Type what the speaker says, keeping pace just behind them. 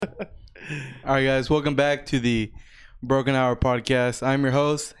All right, guys, welcome back to the Broken Hour podcast. I'm your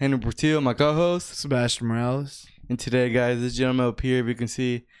host, Henry Portillo, my co-host, Sebastian Morales. And today, guys, this gentleman up here, if you can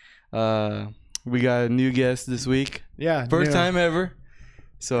see, we got a new guest this week. Yeah, first time ever.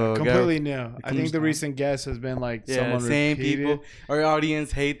 So completely new. I think the recent guest has been like someone same repeated. people. Our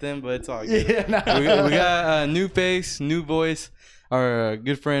audience hate them, but it's all good. Yeah, nah. we got a new face, new voice. Our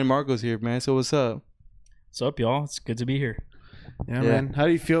good friend Marco's here, man. So what's up? What's up, y'all? It's good to be here. Yeah, man. How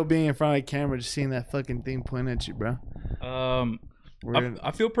do you feel being in front of the camera, just seeing that fucking thing pointing at you, bro?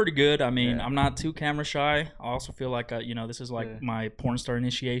 I feel pretty good. I mean, I'm not too camera shy. I also feel like, this is like my porn star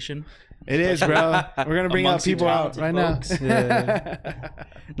initiation. It is, bro. We're gonna bring out people out right folks. Now.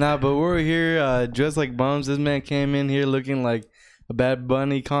 Nah, but we're here dressed like bums. This man came in here looking like a Bad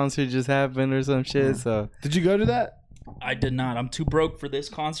Bunny concert just happened or some shit. So did you go to that? I did not. I'm too broke for this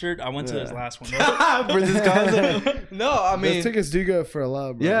concert. I went to this last one. For this concert? No, I mean, those tickets do go for a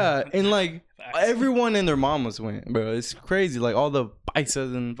lot, bro. Yeah, and like everyone and their mamas went, bro. It's crazy. Like all the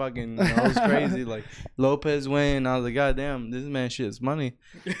Paisas and fucking, it was crazy. Like Lopez went, and I was like, God damn, this man shit is money.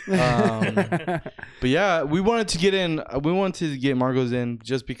 But yeah, we wanted to get Marcos in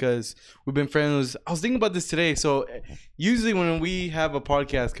just because we've been friends. I was thinking about this today. So usually when we have a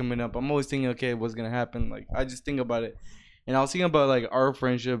podcast coming up, I'm always thinking, okay, what's gonna happen? Like I just think about it. And I was thinking about like our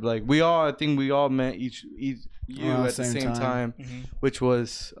friendship. Like I think we all met you at the same time, which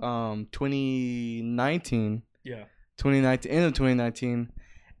was 2019. Yeah. 2019, end of 2019.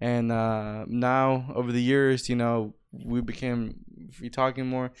 And now over the years, we talking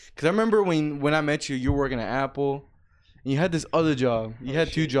more. Because I remember when I met you, you were working at Apple. And you had this other job. You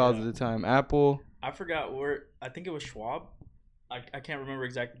had two jobs at the time. Apple. I forgot where. I think it was Schwab. I can't remember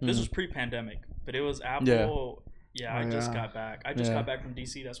exactly. This was pre-pandemic. But it was Apple. Yeah, I just got back. I just got back from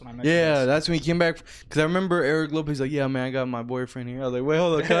DC. That's when I met you. Yeah, that's when he came back. Because I remember Eric Lopez like, yeah, man, I got my boyfriend here. I was like, wait,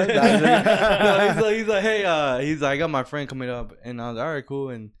 hold on, cut. He's like, hey, I got my friend coming up. And I was like, all right, cool.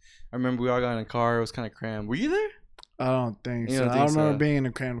 And I remember we all got in a car. It was kind of crammed. Were you there? I don't think so. I don't remember being in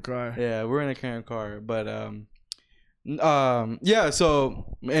a crammed car. Yeah, we're in a crammed car. But, yeah,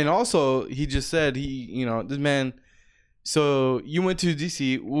 so, and also, he just said, this man, so you went to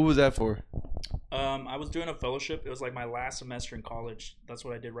DC. What was that for? I was doing a fellowship. It was like my last semester in college. That's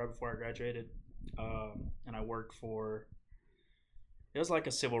what I did right before I graduated. And I worked for, it was like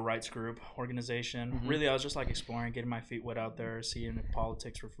a civil rights group organization. Mm-hmm. Really, I was just like exploring, getting my feet wet out there, seeing if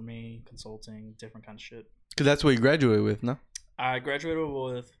politics were for me, consulting, different kind of shit. Because that's what you graduated with, no? I graduated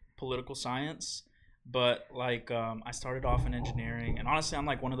with political science, but like I started off in engineering. And honestly, I'm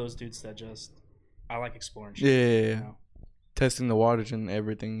like one of those dudes that I like exploring shit. Yeah. Testing the waters and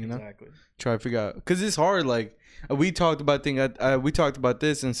everything, Exactly. Try to figure out, because it's hard. Like we talked about we talked about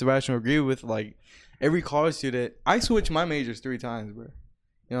this, and Sebastian agreed with like every college student. I switched my majors 3 times, bro. You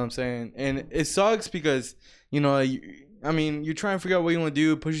know what I'm saying? And it sucks because you're trying to figure out what you want to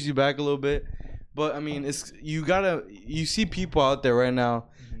do, it pushes you back a little bit. But I mean, you see people out there right now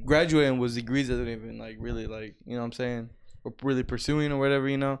graduating with degrees that don't even like really like, you know what I'm saying? Or really pursuing or whatever,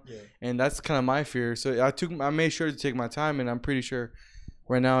 Yeah. And that's kind of my fear. So I made sure to take my time, and I'm pretty sure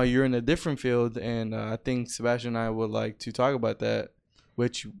right now you're in a different field, and I think Sebastian and I would like to talk about that,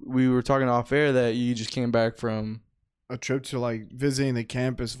 which we were talking off air that you just came back from a trip to like visiting the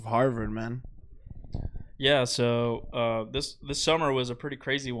campus of Harvard, man. Yeah, so this summer was a pretty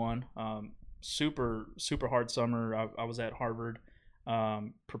crazy one. Super hard summer. I was at Harvard.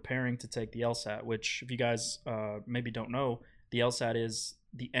 Preparing to take the LSAT, which if you guys maybe don't know, the LSAT is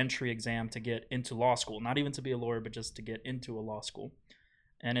the entry exam to get into law school, not even to be a lawyer, but just to get into a law school.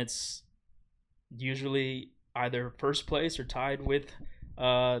 And it's usually either first place or tied with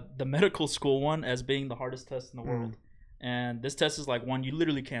the medical school one as being the hardest test in the world. And this test is like one you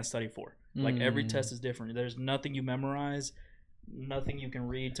literally can't study for. Like every test is different. There's nothing you memorize, nothing you can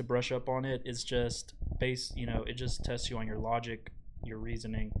read to brush up on it. It's just it just tests you on your logic, your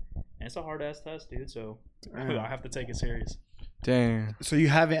reasoning, and it's a hard ass test, dude. So I have to take it serious. Dang. So you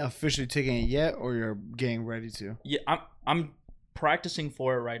haven't officially taken it yet, or you're getting ready to? Yeah, I'm practicing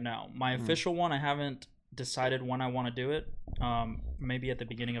for it right now. My official one, I haven't decided when I want to do it. Maybe at the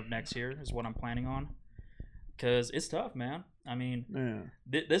beginning of next year is what I'm planning on, because it's tough, man. I mean,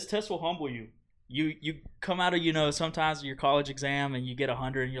 this test will humble you. You come out of, sometimes your college exam and you get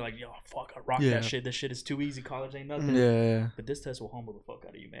 100 and you're like, yo, fuck, I rock that shit. This shit is too easy. College ain't nothing. Yeah. But this test will humble the fuck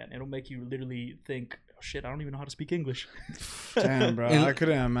out of you, man. It'll make you literally think, oh, shit, I don't even know how to speak English. Damn, bro. I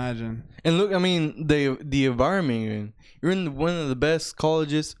couldn't imagine. And look, I mean, the environment you're in one of the best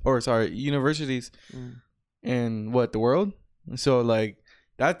colleges, universities in the world? So, like,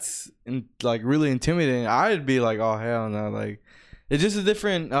 that's, like, really intimidating. I'd be like, oh, hell no. Like, it's just a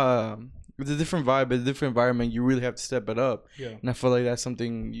different... it's a different vibe, it's a different environment. You really have to step it up. Yeah. And I feel like that's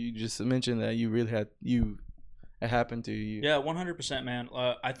something you just mentioned that you really had it happened to you. Yeah, 100%, man.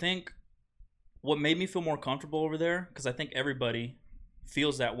 I think what made me feel more comfortable over there, because I think everybody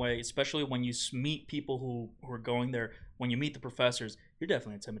feels that way, especially when you meet people who are going there. When you meet the professors, you're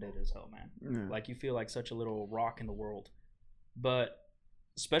definitely intimidated as hell, man. Yeah. Like, you feel like such a little rock in the world. But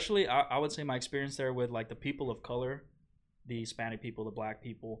especially, I would say my experience there with like the people of color, the Hispanic people, the black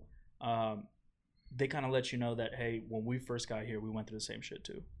people, they kind of let you know that, hey, when we first got here, we went through the same shit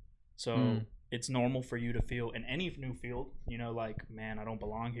too. So it's normal for you to feel in any new field, you know, like, man, I don't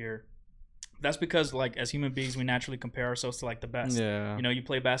belong here. That's because, like, as human beings, we naturally compare ourselves to like the best. Yeah. You know, you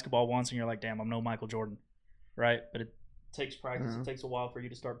play basketball once and you're like, damn, I'm no Michael Jordan, right? But it takes practice. It takes a while for you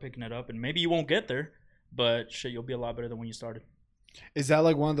to start picking it up, and maybe you won't get there, but shit, you'll be a lot better than when you started. Is that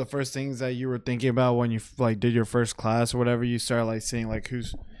like one of the first things that you were thinking about when you like did your first class or whatever? You started like seeing like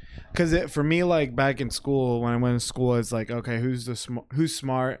who's, because for me, like back in school, when I went to school, it's like, okay, who's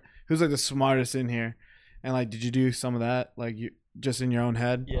smart, who's like the smartest in here, and like, did you do some of that, like you just in your own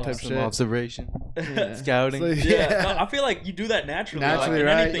head type Some shit? observation, Yeah. scouting. So, Yeah, no, I feel like you do that naturally. Naturally, like, in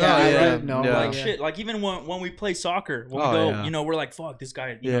right? anything Yeah, you do, yeah, right? no, yeah. Like yeah. shit. Like even when we play soccer, when Oh, we go, yeah. you know, we're like, fuck, this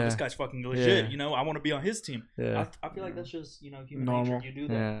guy. You know, Yeah. this guy's fucking legit. Yeah. You know, I want to be on his team. Yeah. I feel like that's just, you know, human Normal. nature. You do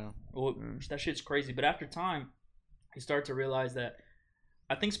that. Yeah. Well, that shit's crazy. But after time, you start to realize that.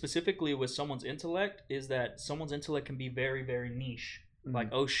 I think specifically with someone's intellect is that someone's intellect can be very, very niche. Like,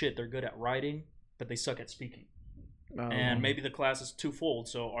 oh shit, they're good at writing, but they suck at speaking. And maybe the class is twofold.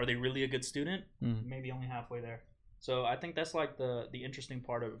 So are they really a good student? Maybe only halfway there. So I think that's like the interesting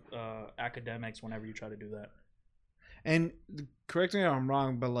part of academics whenever you try to do that. And correct me if I'm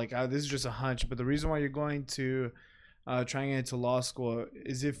wrong, but like this is just a hunch. But the reason why you're going to trying to get into law school,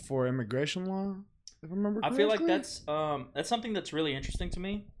 is it for immigration law? If I remember correctly? I feel like that's something that's really interesting to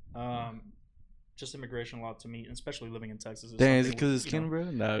me. Just immigration law to me, and especially living in Texas. Dang, is it something because of with, skin, bro?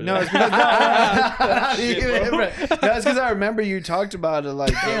 No, it's because Shit, bro. it's because I remember you talked about it.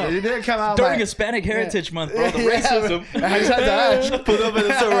 Like it didn't come out during like, Hispanic Heritage Month, bro. The Yeah, racism. I just had to ask. Put up in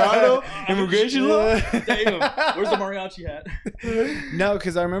the Serrano immigration law. Damn, where's the mariachi hat? No,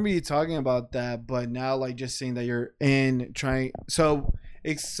 because I remember you talking about that, but now like just seeing that you're in trying. So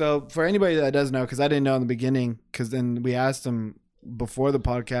for anybody that doesn't know, because I didn't know in the beginning, because then we asked them before the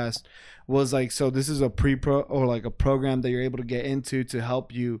podcast, was like, so this is a pre-pro or like a program that you're able to get into to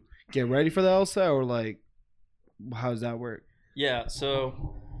help you get ready for the LSAT, or like how does that work? Yeah,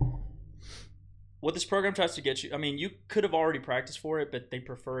 so what this program tries to get you, I mean, you could have already practiced for it, but they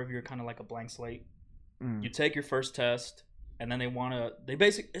prefer if you're kind of like a blank slate. You take your first test, and then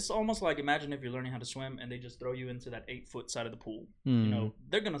it's almost like, imagine if you're learning how to swim and they just throw you into that 8-foot side of the pool. You know,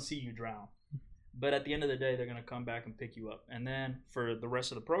 they're going to see you drown. But at the end of the day, they're going to come back and pick you up. And then for the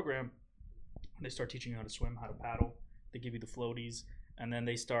rest of the program, they start teaching you how to swim, how to paddle. They give you the floaties. And then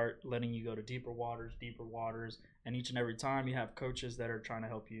they start letting you go to deeper waters. And each and every time you have coaches that are trying to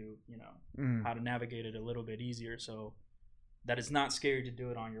help you, you know, how to navigate it a little bit easier, so that it's not scary to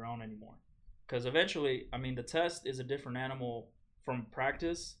do it on your own anymore. Because eventually, I mean, the test is a different animal from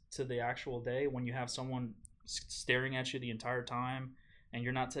practice to the actual day when you have someone staring at you the entire time and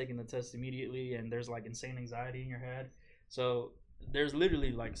you're not taking the test immediately and there's like insane anxiety in your head. So there's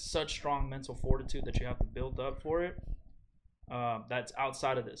literally like such strong mental fortitude that you have to build up for it. That's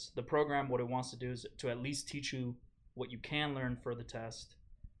outside of this. The program, what it wants to do is to at least teach you what you can learn for the test.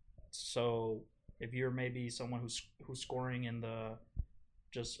 So if you're maybe someone who's scoring in the,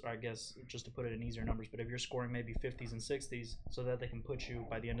 just to put it in easier numbers, but if you're scoring maybe 50s and 60s, so that they can put you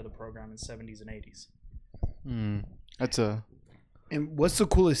by the end of the program in 70s and 80s. That's a. And what's the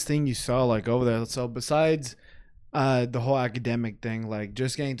coolest thing you saw like over there? So besides the whole academic thing, like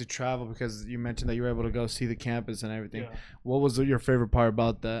just getting to travel, because you mentioned that you were able to go see the campus and everything. Yeah. What was your favorite part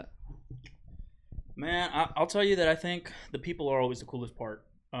about that? Man, I'll tell you that I think the people are always the coolest part.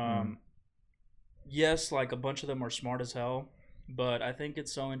 Yes, like a bunch of them are smart as hell, but I think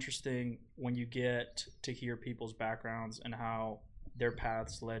it's so interesting when you get to hear people's backgrounds and how their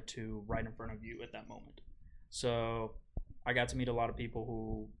paths led to right in front of you at that moment. So I got to meet a lot of people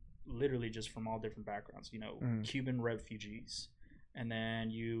who literally just from all different backgrounds, you know, Cuban refugees, and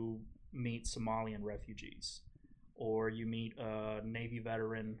then you meet Somalian refugees, or you meet a Navy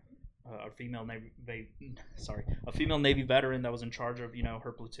veteran, a female Navy veteran that was in charge of, you know,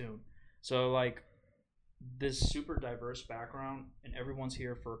 her platoon. So like this super diverse background, and everyone's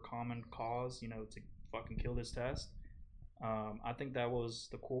here for a common cause, you know, to fucking kill this test. I think that was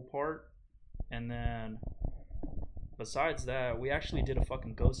the cool part. And then besides that, we actually did a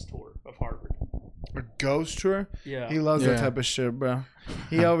fucking ghost tour of Harvard. A ghost tour? Yeah. He loves that Yeah. type of shit, bro.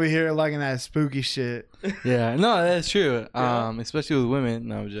 He over here liking that spooky shit. Yeah, no, that's true. Yeah. Especially with women.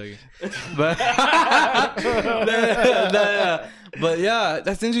 No, I'm joking. But but yeah,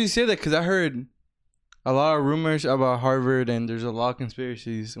 that's interesting you say that because I heard a lot of rumors about Harvard, and there's a lot of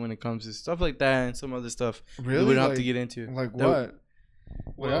conspiracies when it comes to stuff like that and some other stuff Really? we don't have Like- to get into. Like That- what?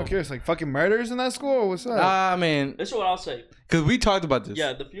 Well, I'm curious. Like fucking murders in that school? Or what's up? Man, This is what I'll say. because we talked about this.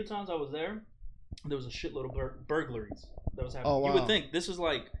 Yeah, the few times I was there was a shitload of burglaries that was happening. Oh, You wow. would think this is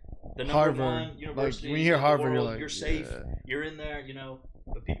like the number Harvard. one university. Like when you hear in the Harvard, you're world. like, you're safe. yeah. You're in there,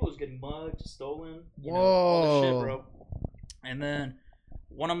 But people was getting mugged, stolen, all this shit, Whoa. bro. And then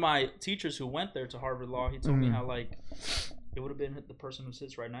one of my teachers who went there to Harvard Law, he told me Mhm. how like it would have been the person who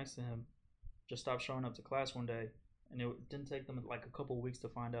sits right next to him just stopped showing up to class one day, and it didn't take them like a couple of weeks to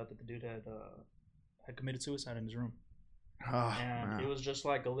find out that the dude had committed suicide in his room. Oh, And man. it was just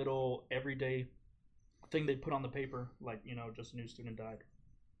like a little everyday thing they put on the paper, like just a new student died.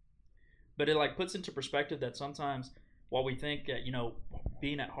 But it like puts into perspective that sometimes while we think that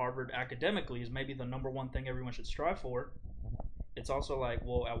being at Harvard academically is maybe the number one thing everyone should strive for, it's also like,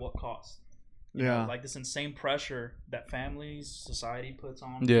 well, at what cost? You know, Yeah. like this insane pressure that families, society puts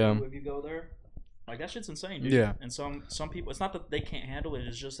on Yeah. you if you go there. Like that shit's insane, dude. Yeah. And some people, it's not that they can't handle it,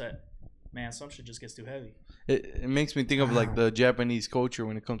 it's just that, man, some shit just gets too heavy. It makes me think of like the Japanese culture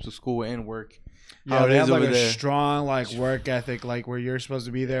when it comes to school and work. Yeah, How it they is have like over a there. strong like work ethic, like where you're supposed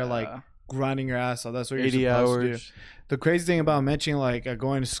to be there, like grinding your ass off. That's what you're 80 supposed to do. hours. The crazy thing about mentioning like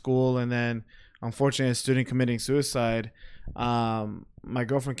going to school and then unfortunately a student committing suicide, my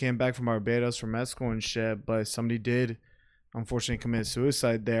girlfriend came back from Barbados from med school and shit, but somebody did unfortunately commit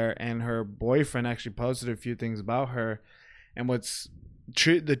suicide there, and her boyfriend actually posted a few things about her. And what's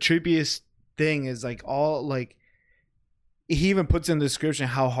the trippiest thing is like all like he even puts in the description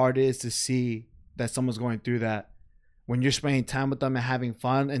how hard it is to see that someone's going through that when you're spending time with them and having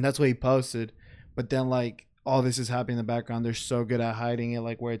fun, and that's what he posted. But then like all this is happening in the background. They're so good at hiding it,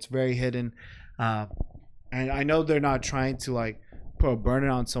 like where it's very hidden. And I know they're not trying to like put a burden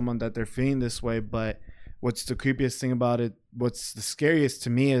on someone that they're feeling this way, but what's the creepiest thing about it, what's the scariest to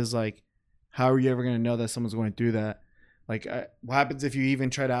me is like, how are you ever going to know that someone's going through that? Like what happens if you even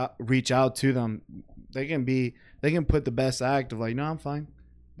try to reach out to them? They can put the best act of like, no, I'm fine.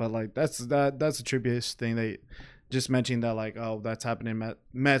 But like that's the trippiest thing. They just mentioning that like, oh, that's happening in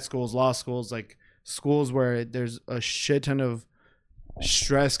med schools, law schools, like schools where there's a shit ton of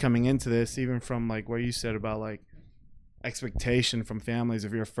stress coming into this, even from like what you said about like expectation from families.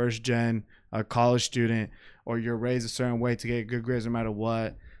 If you're a first gen college student or you're raised a certain way to get good grades no matter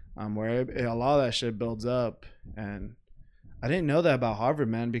what, where a lot of that shit builds up. And I didn't know that about Harvard,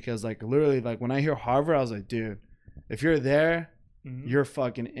 man, because like literally like when I hear Harvard, I was like, dude, if you're there, you're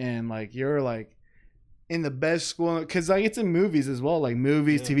fucking in. Like you're like in the best school, because like it's in movies as well, like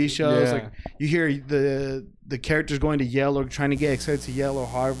movies, TV shows. Yeah. Like you hear the characters going to Yale or trying to get accepted to Yale or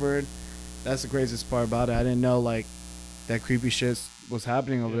Harvard. That's the craziest part about it. I didn't know like that creepy shit was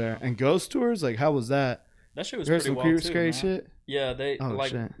happening over there. And ghost tours, like how was that? That shit was There's pretty some wild creepy, too, scary man. shit. Yeah, they Oh,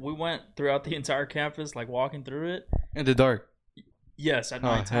 like shit. we went throughout the entire campus, like walking through it. In the dark. Yes, at Oh,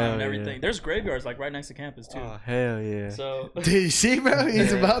 nighttime hell and everything. yeah. There's graveyards like right next to campus too. Oh hell yeah. So Did you see, bro?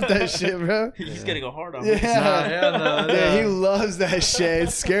 He's Yeah. about that shit, bro. he's getting a hard on. Yeah, Nah, hell no, yeah, he no. loves that shit.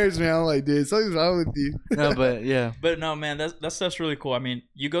 It scares me. I'm like, dude, something's wrong with you. No, but yeah. But no, man, that stuff's really cool. I mean,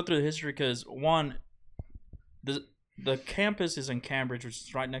 you go through the history because one, the campus is in Cambridge, which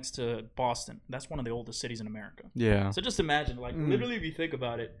is right next to Boston. That's one of the oldest cities in America. Yeah. So just imagine, like, literally, if you think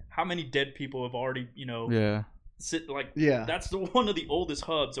about it, how many dead people have already, Yeah. Yeah. That's one of the oldest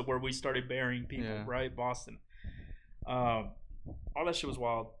hubs of where we started burying people, Yeah. right? Boston. All that shit was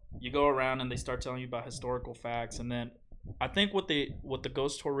wild. You go around and they start telling you about historical facts, and then I think what the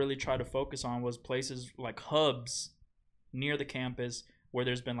ghost tour really tried to focus on was places like hubs near the campus where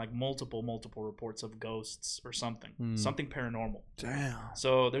there's been like multiple reports of ghosts or something paranormal. Damn.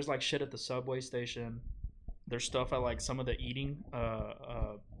 So there's like shit at the subway station. There's stuff at like some of the eating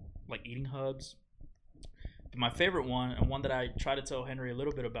hubs. But my favorite one, and one that I tried to tell Henry a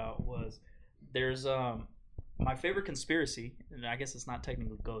little bit about, was there's my favorite conspiracy, and I guess it's not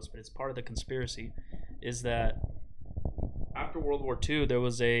technically ghosts, but it's part of the conspiracy, is that after World War II, there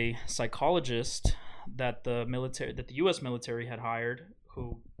was a psychologist that the U.S. military had hired,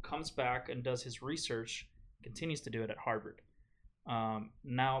 who comes back and does his research, continues to do it at Harvard.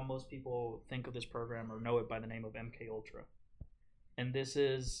 Now most people think of this program or know it by the name of MK Ultra, and this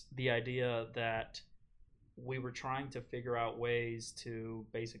is the idea that we were trying to figure out ways to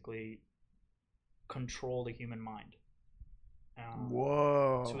basically control the human mind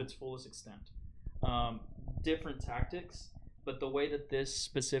Whoa. to its fullest extent. different tactics, but the way that this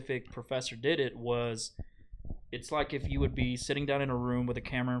specific professor did it was, it's like if you would be sitting down in a room with a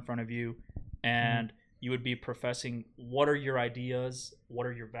camera in front of you, and you would be professing what are your ideas, what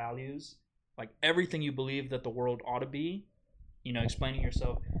are your values, like everything you believe that the world ought to be, explaining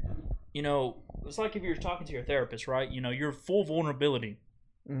yourself. It's like if you're talking to your therapist, right? Your full vulnerability.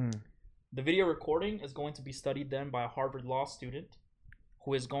 The video recording is going to be studied then by a Harvard law student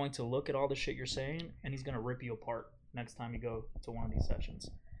who is going to look at all the shit you're saying, and he's going to rip you apart next time you go to one of these sessions.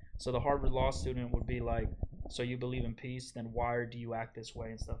 So the Harvard law student would be like, so you believe in peace, then why do you act this way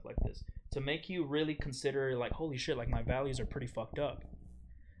and stuff like this? To make you really consider, like, holy shit, like my values are pretty fucked up.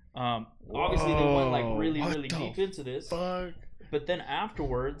 Obviously they went like really deep into this. Fuck? But then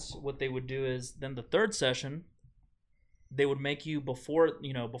afterwards, what they would do is then the third session, they would make you before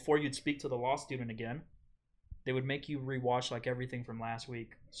you'd speak to the law student again, they would make you rewatch like everything from last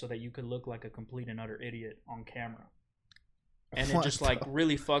week so that you could look like a complete and utter idiot on camera. And it just like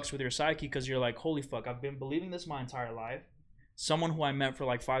really fucks with your psyche because you're like, holy fuck, I've been believing this my entire life. Someone who I met for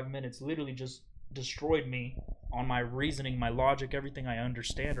like 5 minutes literally just destroyed me on my reasoning, my logic, everything I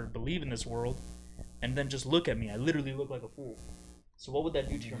understand or believe in this world. And then just look at me. I literally look like a fool. So what would that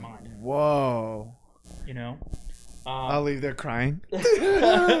do to your mind? Whoa. I'll leave there crying.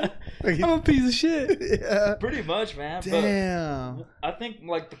 I'm a piece of shit. Yeah. Pretty much, man. Damn. But I think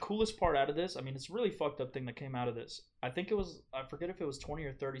like the coolest part out of this, I mean, it's a really fucked up thing that came out of this. I forget if it was 20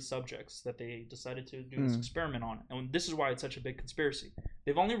 or 30 subjects that they decided to do this experiment on. And this is why it's such a big conspiracy.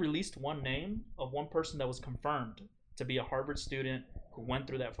 They've only released one name of one person that was confirmed to be a Harvard student who went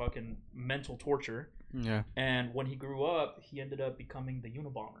through that fucking mental torture. Yeah. And when he grew up, he ended up becoming the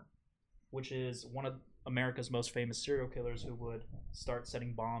Unabomber, which is one of America's most famous serial killers who would start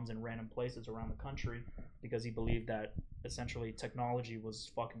setting bombs in random places around the country because he believed that essentially technology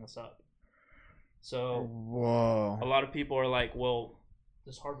was fucking us up. So whoa, a lot of people are like, well,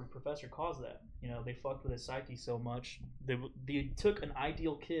 this Harvard professor caused that. They fucked with his psyche so much. They took an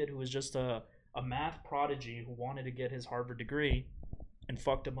ideal kid who was just a math prodigy who wanted to get his Harvard degree and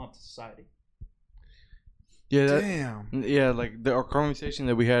fucked him up to society. Yeah, damn. Yeah, like our conversation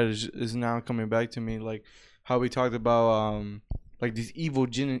that we had is now coming back to me, like how we talked about like these evil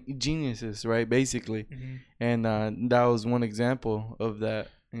geniuses, right? Basically, and that was one example of that.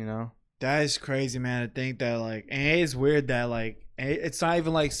 That is crazy, man. To think that like, and it's weird that like it's not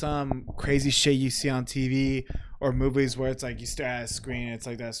even like some crazy shit you see on TV or movies where it's like you stare at a screen and it's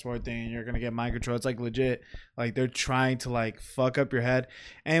like that sport thing and you're gonna get mind control. It's like legit, like they're trying to like fuck up your head.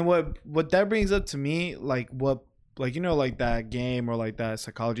 And what that brings up to me, like like that game or like that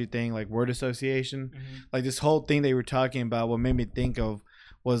psychology thing, like word association, like this whole thing they were talking about. What made me think of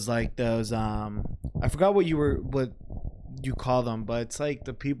was like those I forgot what you call them, but it's like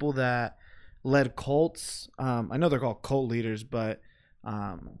the people that led cults. I know they're called cult leaders, but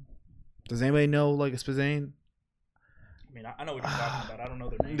does anybody know like a specific? I mean, I know what you're talking about. I don't know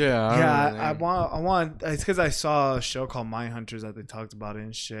their name. Yeah, I want. It's because I saw a show called Mindhunters that they talked about it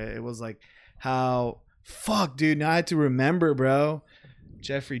and shit. It was like how fuck, dude. Now I had to remember, bro.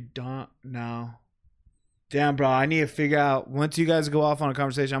 Jeffrey Don. No. Damn, bro. I need to figure out. Once you guys go off on a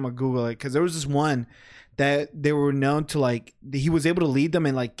conversation, I'm gonna Google it because there was this one that they were known to like. He was able to lead them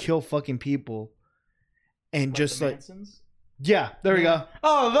and like kill fucking people, and like just like. Mansons? Yeah, there we go.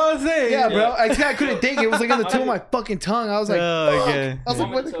 Oh, that was it. Yeah, bro. I couldn't think. It was like on the tip of my fucking tongue. I was like, oh, okay. I was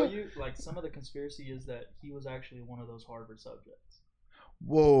like, what the tell you, like some of the conspiracy is that he was actually one of those Harvard subjects.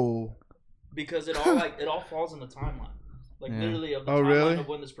 Whoa. Because it all falls in the timeline. Like literally of the timeline really? of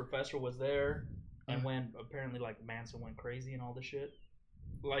when this professor was there and when apparently like Manson went crazy and all this shit.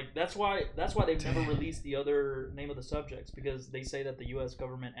 Like that's why they've never released the other name of the subjects, because they say that the US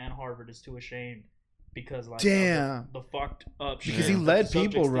government and Harvard is too ashamed. Because like the fucked up shit. Because he led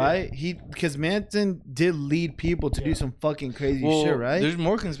people, right? Because Manson did lead people to do some fucking crazy shit, right? There's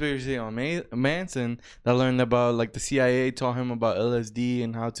more conspiracy on Manson that learned about like the CIA taught him about LSD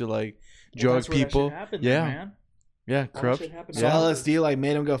and how to like drug people. Happened, man. Yeah, corrupt. So LSD like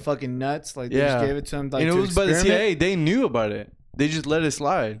made him go fucking nuts. Like they just gave it to him. Like, and it was by the CIA. They knew about it. They just let it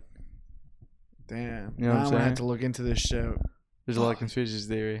slide. Damn. You know what I'm gonna saying? have to look into this shit. There's a lot of conspiracy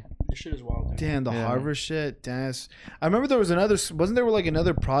theory. This shit is wild, dude. Damn, the Harvard shit. Damn. I remember there was wasn't there like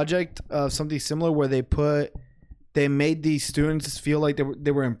another project of something similar where they made these students feel like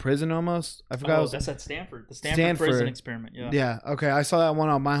they were in prison almost. I forgot. That's at Stanford. The Stanford prison experiment. Yeah. Yeah. Okay. I saw that one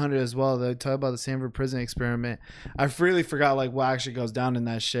on Mindhunter as well. They talk about the Stanford prison experiment. I really forgot like what actually goes down in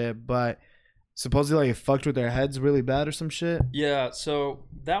that shit, but supposedly like it fucked with their heads really bad or some shit. Yeah. So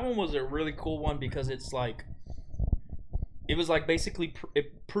that one was a really cool one because it's like. It was like basically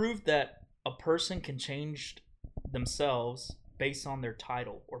it proved that a person can change themselves based on their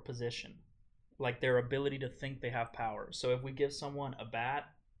title or position, like their ability to think they have power. So if we give someone a bat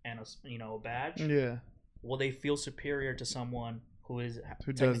and a badge, Yeah. will they feel superior to someone who is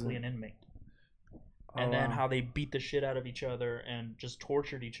Who technically doesn't? an inmate? Oh, And then wow. how they beat the shit out of each other and just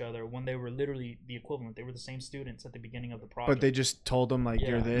tortured each other when they were literally the equivalent. They were the same students at the beginning of the project. But they just told them like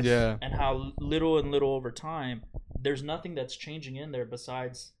you're Yeah. this. Yeah. And how little and little over time, there's nothing that's changing in there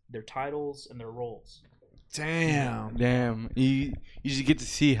besides their titles and their roles. Damn. Damn. You just get to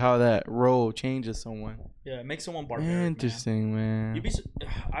see how that role changes someone. Yeah, it makes someone barbaric. Man. Interesting, man. You'd be,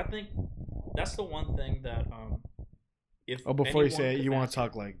 I think that's the one thing that if Oh, before you anyone say it, could you want master- to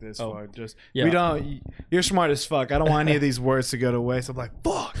talk like this? Oh. For just Yeah. we don't. You're smart as fuck. I don't want any of these words to go to waste. I'm like,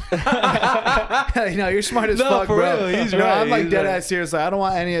 fuck. No, you're smart as No, fuck, for bro. real, he's No, right, I'm like he's dead right. ass serious. Like, I don't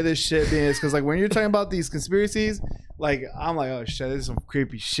want any of this shit being this because like when you're talking about these conspiracies, like I'm like, oh shit, this is some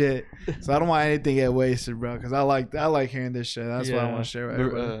creepy shit. So I don't want anything to get wasted, bro. Because I like hearing this shit. That's what I Yeah. want to share with What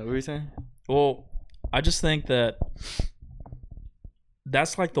everybody. were you saying? Well, I just think that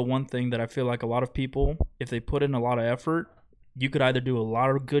that's like the one thing that I feel like a lot of people, if they put in a lot of effort, you could either do a lot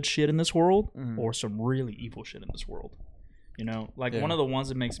of good shit in this world Mhm. or some really evil shit in this world. You know, like Yeah. one of the ones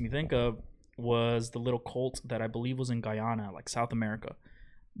that makes me think of was the little cult that I believe was in Guyana, like South America.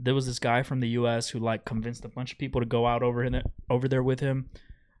 There was this guy from the U.S. who like convinced a bunch of people to go out over there with him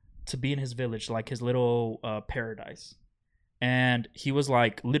to be in his village, like his little paradise. And he was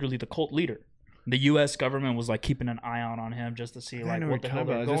like literally the cult leader. The U.S. government was like keeping an eye on him just to see I like know what the hell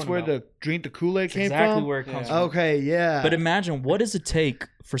they're Is going this where about. the drink the Kool-Aid It's came exactly from? where it comes Yeah. from. Okay, yeah. But imagine, what does it take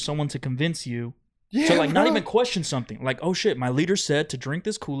for someone to convince you yeah, to like not bro. even question something? Like, oh shit, my leader said to drink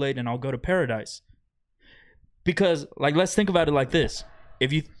this Kool-Aid and I'll go to paradise. Because like, let's think about it like this: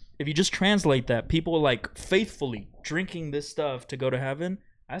 if you just translate that, people are like faithfully drinking this stuff to go to heaven.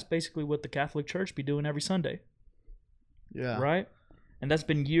 That's basically what the Catholic Church be doing every Sunday, Yeah. right? And that's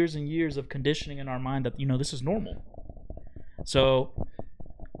been years and years of conditioning in our mind that, you know, this is normal. So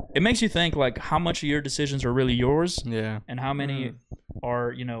it makes you think like how much of your decisions are really yours Yeah. and how many Mm-hmm.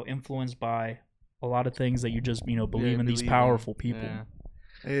 are, you know, influenced by a lot of things that you just, you know, believe Yeah, in these believe powerful people. Yeah.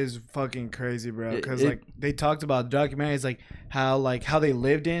 It is fucking crazy, bro. Because It- like they talked about the documentaries, like how they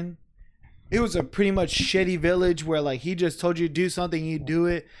lived in. It was a pretty much shitty village where like he just told you to do something, you do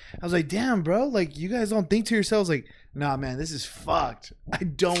it. I was like, damn, bro, like you guys don't think to yourselves like, nah, man, this is fucked. I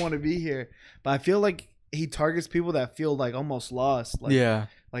don't want to be here. But I feel like he targets people that feel like almost lost. Like, Yeah.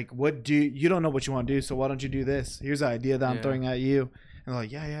 like what do you don't know what you want to do, so why don't you do this? Here's an idea that I'm Yeah. throwing at you. And they're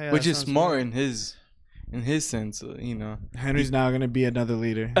like, yeah. Which that is sounds smart good. in his sense, you know. Henry's now gonna be another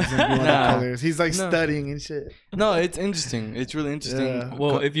leader. He's gonna be one of Nah. the colors. He's like No. studying and shit. No, it's interesting. It's really interesting. Yeah.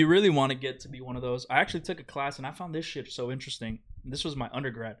 Well, if you really want to get to be one of those, I actually took a class and I found this shit so interesting. This was my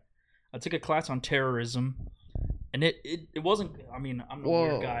undergrad. I took a class on terrorism, and it wasn't. I mean, I'm a Whoa.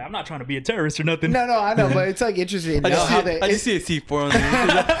 weird guy. I'm not trying to be a terrorist or nothing. No, I know, but it's like interesting. I to know just, how see, they. I just see a C4 on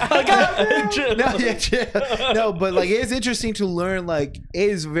the Chill. no, yeah, yeah. No, but like it's interesting to learn. Like it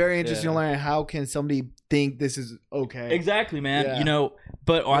is very interesting Yeah. to learn how can somebody think this is okay. Exactly, man. Yeah. You know,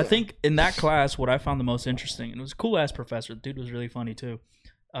 but I Yeah. think in that class, what I found the most interesting, and it was a cool ass professor. The dude was really funny too.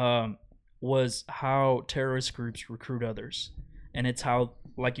 Was how terrorist groups recruit others, and it's how,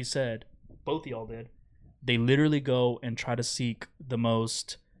 like you said, both of y'all did. They literally go and try to seek the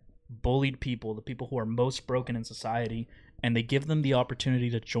most bullied people, the people who are most broken in society, and they give them the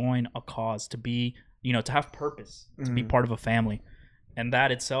opportunity to join a cause, to be, you know, to have purpose, to be Mhm. part of a family. And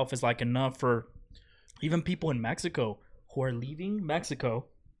that itself is like enough for even people in Mexico who are leaving Mexico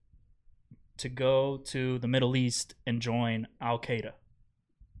to go to the Middle East and join Al Qaeda.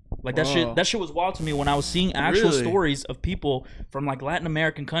 Like that Whoa. shit was wild to me when I was seeing actual Really? stories of people from like Latin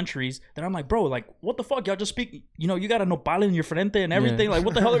American countries that I'm like, bro, like what the fuck? Y'all just speak, you know, you got a nopal in your frente and everything. Like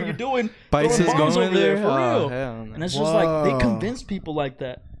what the hell are you doing? Países Throwing bombs going over there, there? for Oh, real. hell no. And it's just like they Whoa. convince people like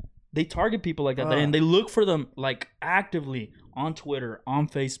that. They target people like that, Wow. and they look for them like actively on Twitter, on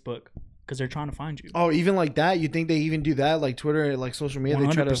Facebook, because they're trying to find you. Oh, even like that? You think they even do that? Like Twitter, like social media? They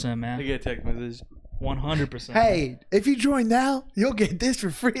try 100%, to. I man. get a text message. 100%. Hey, if you join now, you'll get this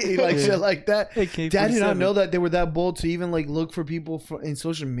for free. Like Yeah. shit like that. Hey, I did not know that they were that bold to even like look for people in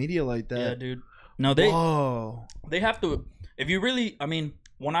social media like Yeah, that. dude. No, they Whoa. they have to. If you really, I mean,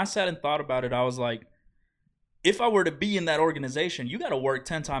 when I sat and thought about it, I was like, if I were to be in that organization, you got to work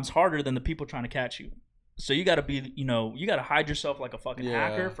 10 times harder than the people trying to catch you. So you got to be, you know, you got to hide yourself like a fucking Yeah.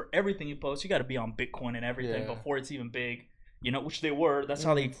 hacker for everything you post. You got to be on Bitcoin and everything Yeah. before it's even big, you know, which they were. That's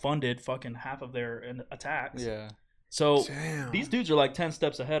how they funded fucking half of their attacks. Yeah. So Damn. these dudes are like 10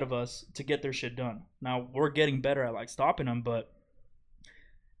 steps ahead of us to get their shit done. Now we're getting better at like stopping them, but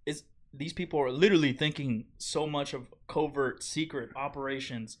these people are literally thinking so much of covert, secret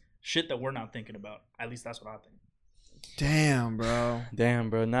operations, shit that we're not thinking about. At least that's what I think. Damn, bro. Damn,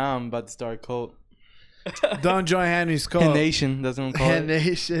 bro. Now I'm about to start a cult. Don't join Henry's cult. Hen Nation, that's what I'm calling it.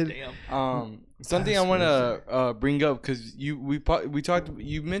 Nation. Damn. Something I want to bring up, because we talked,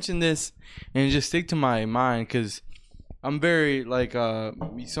 you mentioned this, and it just stick to my mind, because I'm very like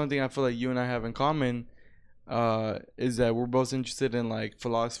something I feel like you and I have in common is that we're both interested in like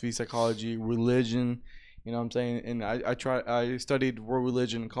philosophy, psychology, religion. You know what I'm saying? And I studied world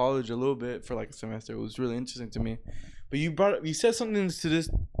religion in college a little bit for like a semester. It was really interesting to me. But you said something to this.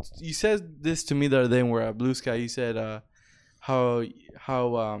 You said this to me the other day when we were at Blue Sky. You said how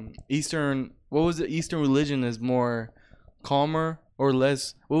Eastern, what was it? Eastern religion is more calmer or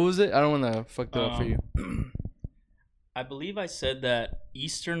less. What was it? I don't want to fuck that up for you. I believe I said that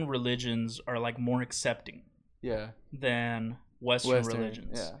Eastern religions are like more accepting. Yeah. Than Western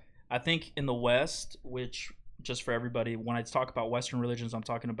religions. Yeah. I think in the West, which just for everybody, when I talk about Western religions, I'm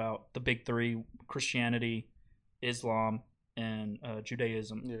talking about the big three: Christianity, Islam, and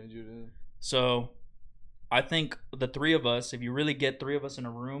Judaism. Yeah, Judaism. So I think the three of us, if you really get three of us in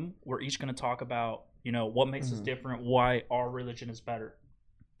a room, we're each going to talk about, what makes us different, why our religion is better.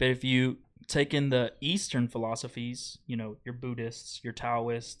 But if you take in the Eastern philosophies, your Buddhists, your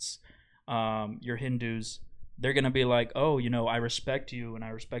Taoists, your Hindus, they're going to be like, oh, I respect you and I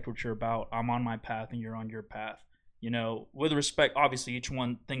respect what you're about. I'm on my path and you're on your path. With respect, obviously each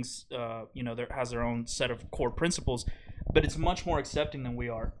one thinks, there has their own set of core principles, but it's much more accepting than we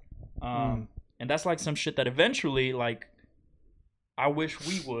are. And that's like some shit that eventually, like, I wish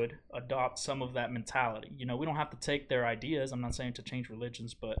we would adopt some of that mentality. We don't have to take their ideas. I'm not saying to change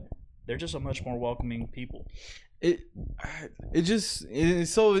religions, but they're just a much more welcoming people. It's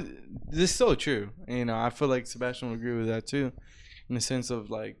so true. I feel like Sebastian will agree with that too, in the sense of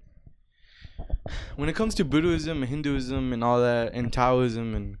like, when it comes to Buddhism and Hinduism and all that, and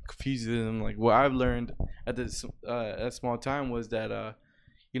Taoism and Confucianism, like what I've learned at this small time was that a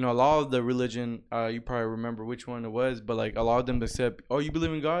lot of the religion, you probably remember which one it was, but like a lot of them accept, oh, you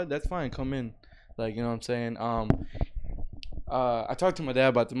believe in God? That's fine, come in. Like, you know what I'm saying? I talked to my dad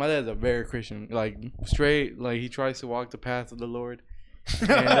about this. My dad's a very Christian, like straight, like he tries to walk the path of the Lord.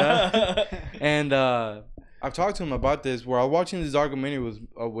 And I've talked to him about this, where I was watching this documentary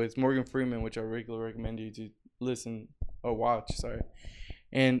with Morgan Freeman, which I regularly recommend you to listen or watch. Sorry.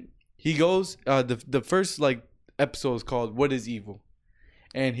 And he goes, the first like episode is called "What Is Evil,"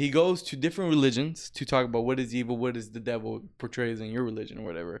 and he goes to different religions to talk about what is evil, what is the devil portrays in your religion or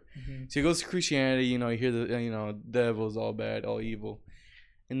whatever. Mm-hmm. So he goes to Christianity, you hear the devil's all bad, all evil.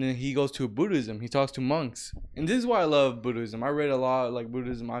 And then he goes to Buddhism. He talks to monks. And this is why I love Buddhism. I read a lot like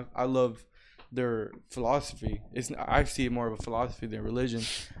Buddhism. I love their philosophy. I see it more of a philosophy than religion.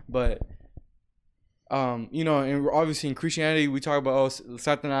 But and obviously in Christianity we talk about, oh,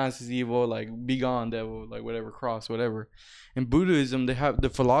 Satanas is evil, like be gone devil, like whatever, cross, whatever. In Buddhism they have the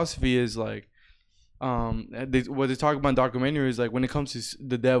philosophy is like what they talk about in documentary is like, when it comes to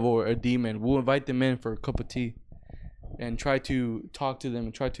the devil or a demon, we'll invite them in for a cup of tea and try to talk to them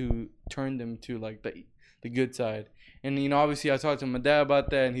and try to turn them to like the good side. And obviously I talked to my dad about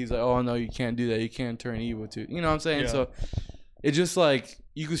that, and he's like, oh no, you can't do that, you can't turn evil to, what I'm saying? Yeah. So it's just like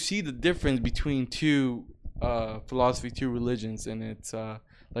you can see the difference between two philosophy, two religions, and it's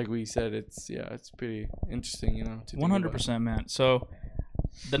like we said, it's pretty interesting, 100%, man. So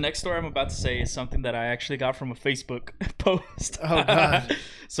the next story I'm about to say is something that I actually got from a Facebook post. Oh god.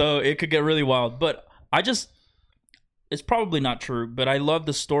 So it could get really wild, but it's probably not true, but I love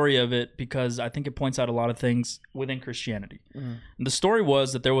the story of it because I think it points out a lot of things within Christianity. Mm. The story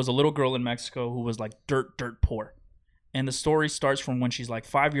was that there was a little girl in Mexico who was like dirt poor. And the story starts from when she's like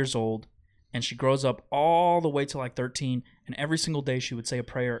 5 years old, and she grows up all the way to like 13. And every single day she would say a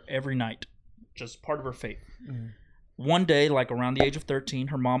prayer every night, just part of her faith. Mm. One day, like around the age of 13,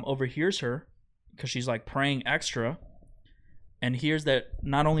 her mom overhears her because she's like praying extra, and hears that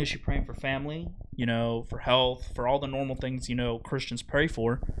not only is she praying for family, for health, for all the normal things, Christians pray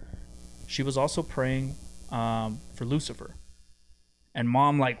for, she was also praying for Lucifer. And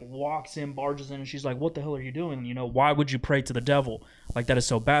mom like walks in, barges in, and she's like, what the hell are you doing? Why would you pray to the devil? Like, that is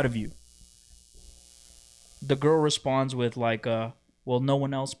so bad of you. The girl responds with like, well, no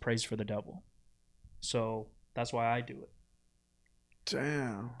one else prays for the devil, so that's why I do it.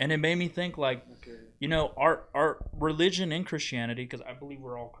 Damn. And it made me think like, our religion in Christianity, because I believe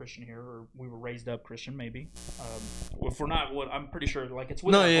we're all Christian here, or we were raised up Christian, maybe. If we're not, I'm pretty sure like it's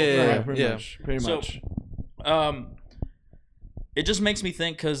with pretty much. It just makes me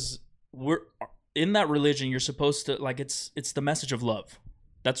think, because we're in that religion, you're supposed to like, it's the message of love.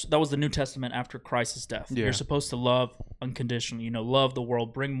 that was the New Testament after Christ's death. Yeah. You're supposed to love unconditionally, love the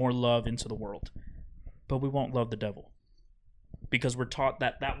world, bring more love into the world. But we won't love the devil because we're taught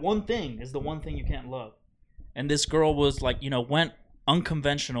that one thing is the one thing you can't love. And this girl was like, went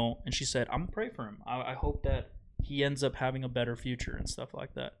unconventional, and she said, I'm gonna pray for him. I hope that he ends up having a better future and stuff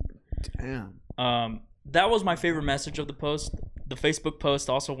like that. Damn. That was my favorite message of the post. The Facebook post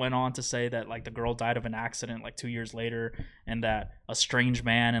also went on to say that like the girl died of an accident like 2 years later, and that a strange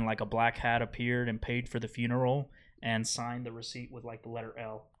man in like a black hat appeared and paid for the funeral and signed the receipt with like the letter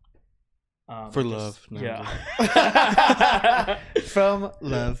L. For love. No, Yeah. From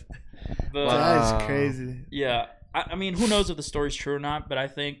love. But, That is crazy. yeah. I mean, who knows if the story's true or not, but I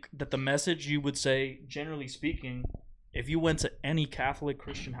think that the message, you would say, generally speaking, if you went to any Catholic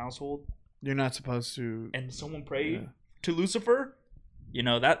Christian household You're not supposed to. and someone prayed Yeah. to Lucifer,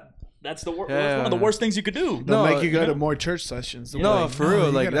 that's the Yeah. that's one of the worst things you could do. They'll No, make you go you to know? more church sessions. They'll No, be for real.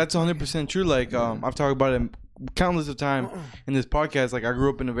 you Like gotta- that's 100% true. Like I've talked about it countless of time in this podcast. Like I grew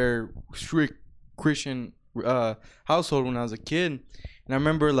up in a very strict Christian household when I was a kid, and I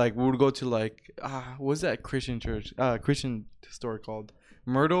remember like we would go to like what's that Christian church? Christian store called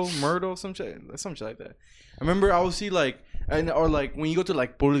Myrtle, some shit like that. I remember I would see like or like when you go to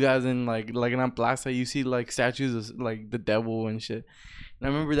like pulgas and like in Plaza, you see like statues of like the devil and shit. And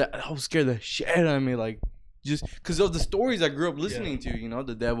I remember that I was scared the shit out of me, like just because of the stories I grew up listening to,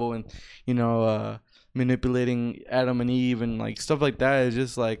 the devil and manipulating Adam and Eve and like stuff like that. It's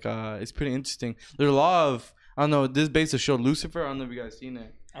just like it's pretty interesting. There's a lot of, I don't know, this based on show Lucifer. I don't know if you guys seen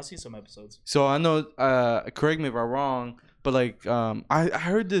it. I've seen some episodes. So I know, correct me if I'm wrong, but like I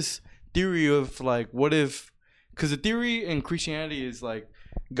heard this theory of like what if, because the theory in Christianity is like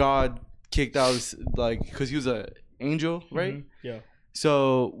God kicked out like because he was an angel, right? Mm-hmm. Yeah.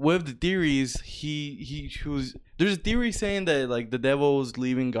 So with the theories, he was, there's a theory saying that like the devil was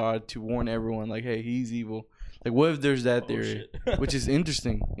leaving God to warn everyone like, hey, he's evil. Like what if there's that theory, which is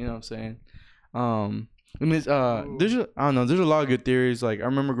interesting, you know what I'm saying? And it's, I don't know, there's a lot of good theories. Like I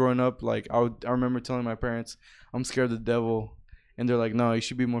remember growing up, like I remember telling my parents I'm scared of the devil, and they're like, no, you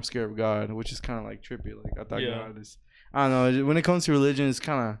should be more scared of God, which is kind of like trippy. Like I thought God is, I don't know, when it comes to religion, it's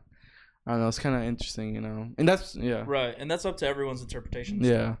kind of, I don't know, it's kind of interesting, and that's Right, and that's up to everyone's interpretation.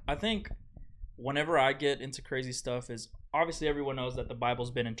 Yeah. I think whenever I get into crazy stuff is obviously everyone knows that the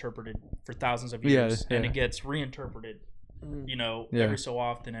Bible's been interpreted for thousands of years, and it gets reinterpreted, every so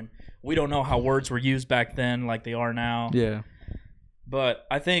often, and we don't know how words were used back then like they are now. Yeah. But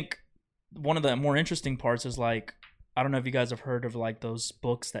I think one of the more interesting parts is like, I don't know if you guys have heard of like those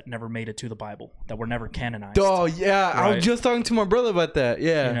books that never made it to the Bible, that were never canonized. Oh yeah, I Right. was just talking to my brother about that.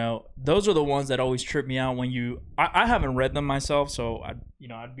 Yeah. Those are the ones that always trip me out when I haven't read them myself, so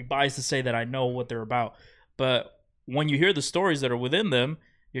I'd be biased to say that I know what they're about. But when you hear the stories that are within them,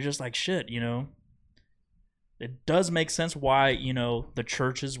 you're just like, shit, it does make sense why, the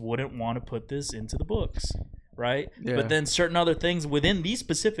churches wouldn't want to put this into the books. Right. Yeah. But then certain other things within these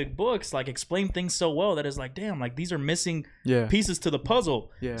specific books like explain things so well that it's like, damn, like these are missing pieces to the puzzle.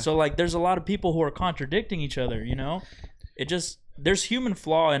 Yeah. So like there's a lot of people who are contradicting each other, it just, there's human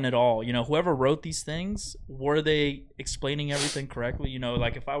flaw in it all. Whoever wrote these things, were they explaining everything correctly?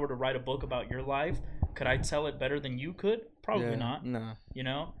 Like if I were to write a book about your life, could I tell it better than you could? Probably not.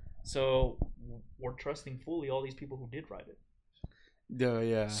 No. So we're trusting fully all these people who did write it.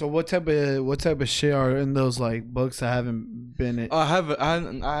 Yeah. So what type of shit are in those like books that haven't been it? I have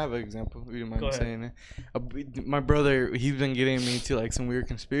an example. If you don't mind me saying it. My brother, he's been getting me into like some weird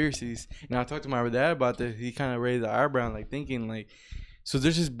conspiracies, and I talked to my dad about this. He kind of raised the eyebrow, like thinking like, so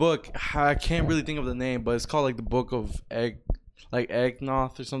there's this book. I can't really think of the name, but it's called like the Book of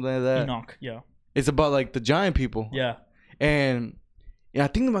Egnoth or something like that. Enoch, yeah. It's about like the giant people. Yeah. And I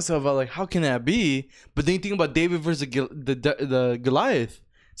think to myself, like, how can that be? But then you think about David versus the Goliath.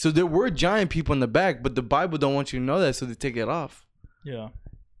 So there were giant people in the back, but the Bible don't want you to know that, so they take it off. Yeah.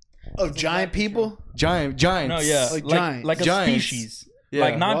 Oh, giant people? Giants. No, yeah. Like giants. Like a Giants. species. Yeah.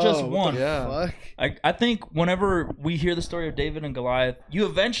 Like not just Whoa, one. what the fuck? I think whenever we hear the story of David and Goliath,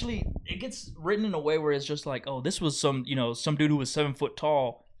 it gets written in a way where it's just like, oh, this was some dude who was 7 foot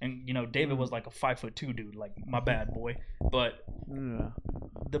tall, and David was like a 5'2" dude. Like, my bad, boy. But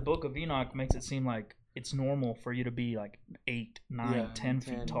the Book of Enoch makes it seem like it's normal for you to be like 8, 9, 10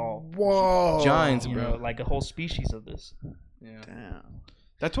 feet tall. Whoa. Giants, bro. Like a whole species of this. Yeah. Damn.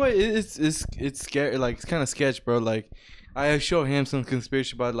 That's why it's scary. Like, it's kind of sketch, bro. Like, I show him some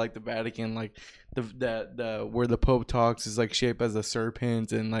conspiracy about like the Vatican, like the where the Pope talks is like shaped as a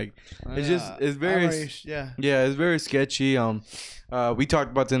serpent, and like it's just it's very yeah, it's very sketchy. We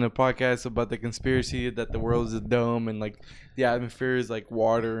talked about in the podcast about the conspiracy that the world is a dome and like the atmosphere is like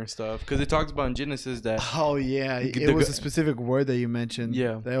water and stuff, because it talks about in Genesis that it was a specific word that you mentioned.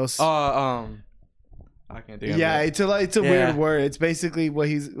 That was I can't think of it. It's a weird word. It's basically what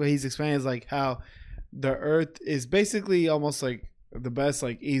he's explaining is like how the Earth is basically almost like the best,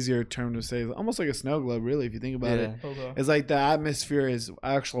 like easier term to say, almost like a snow globe, really, if you think about it. Okay. It's like the atmosphere is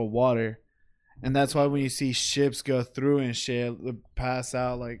actual water, and that's why when you see ships go through and shit, they pass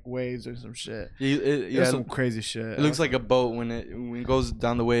out like waves or some shit. There's some crazy shit. It looks like a boat when it goes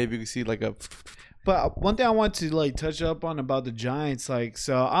down the wave. You can see like a. But one thing I want to like touch up on about the giants, like,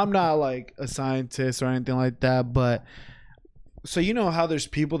 so I'm not like a scientist or anything like that, but so you know how there's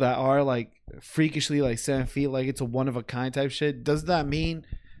people that are like freakishly like 7 feet, like it's a one of a kind type shit. Does that mean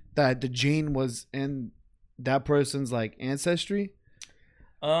that the gene was in that person's like ancestry?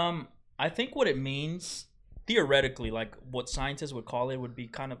 I think what it means theoretically, like what scientists would call it, would be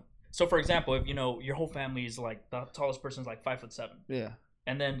kind of, so for example, if you know your whole family is like the tallest person's like 5'7",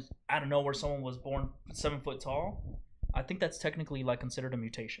 and then out of nowhere someone was born 7 foot tall, I think that's technically like considered a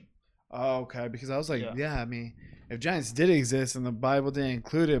mutation. Oh, okay, because I was like, I mean, if giants did exist and the Bible didn't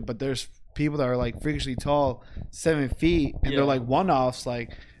include it, but there's people that are like freakishly tall, 7 feet, and they're like one-offs,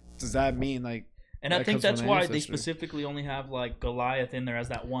 like, does that mean like? And I think that's why they specifically only have like Goliath in there as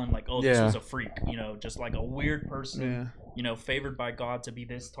that one, like, oh, this is a freak, you know, just like a weird person, you know, favored by God to be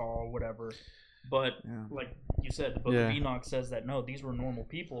this tall, whatever. But like you said, the Book of Enoch says that no, these were normal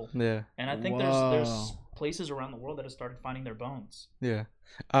people. Yeah. And I think there's places around the world that have started finding their bones. Yeah.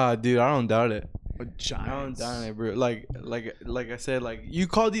 Dude, I don't doubt it. But giants. I don't doubt it, bro. Like I said, like you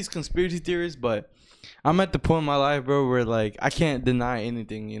call these conspiracy theories, but I'm at the point in my life, bro, where like I can't deny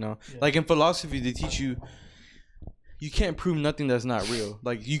anything, you know. Yeah. Like in philosophy, they teach you can't prove nothing that's not real.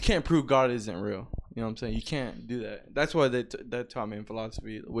 Like you can't prove God isn't real. You know what I'm saying? You can't do that. That's why that taught me in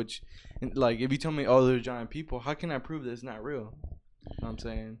philosophy. Which, like, if you tell me, oh, they're giant people, how can I prove that it's not real? You know what I'm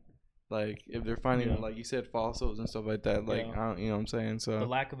saying? Like, if they're finding, like you said, fossils and stuff like that, like, I don't, you know what I'm saying? So the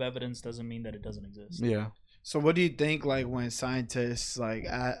lack of evidence doesn't mean that it doesn't exist. Yeah. So what do you think, like, when scientists, like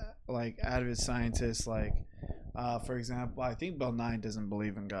avid scientists, like, for example, I think Bill Nye doesn't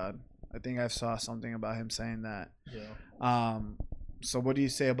believe in God. I think I saw something about him saying that. Yeah. So what do you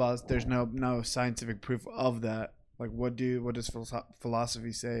say about there's no scientific proof of that? Like, what does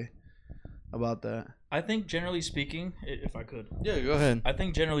philosophy say about that? I think generally speaking, if I could. Yeah, go ahead. I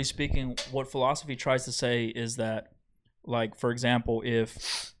think generally speaking, what philosophy tries to say is that, like, for example,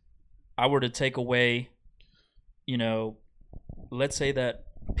 if I were to take away, you know, let's say that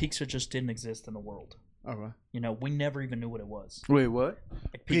pizza just didn't exist in the world. Okay. You know, we never even knew what it was. Wait, what?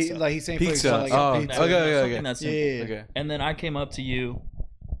 Like pizza. Like he's saying pizza. Like pizza. Okay. Something that's simple. Yeah. Okay. And then I came up to you,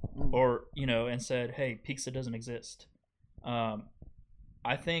 or you know, and said, "Hey, pizza doesn't exist."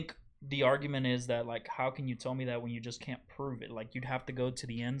 I think the argument is that, like, how can you tell me that when you just can't prove it? Like, you'd have to go to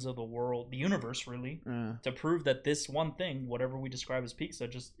the ends of the world, the universe, really, to prove that this one thing, whatever we describe as pizza,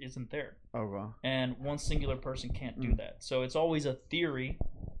 just isn't there. Oh, wow. And one singular person can't do that. So it's always a theory.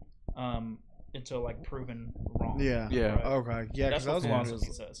 Until like proven wrong. Yeah. Right? Okay. Yeah. That's what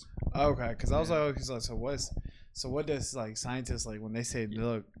philosophy says. Okay. Because I was like, okay, so what does like scientists, like when they say,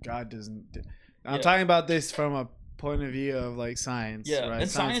 look, God doesn't? I'm talking about this from a point of view of like science. Yeah. Right?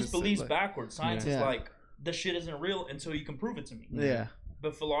 And science believes like, backwards. Science is like, this shit isn't real until you can prove it to me. Yeah.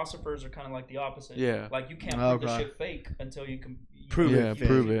 But philosophers are kind of like the opposite. Yeah. Like you can't prove the shit fake until you can prove it.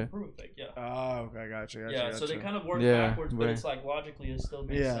 Prove it. Prove it fake. Yeah. Oh, okay, gotcha. Yeah. So they kind of work backwards, but it's like logically it still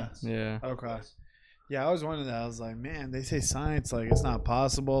makes sense. Yeah. Okay. Yeah, I was wondering that. I was like, man, they say science, like it's not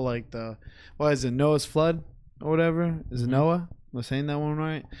possible. Like what is it, Noah's flood or whatever? Is it Noah? Am I saying that one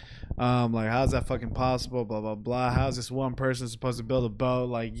right? Like how's that fucking possible? Blah blah blah. How's this one person supposed to build a boat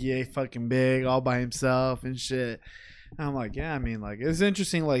like yay fucking big all by himself and shit? And I'm like, yeah, I mean, like it's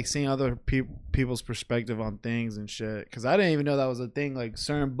interesting, like seeing other people's perspective on things and shit. Because I didn't even know that was a thing. Like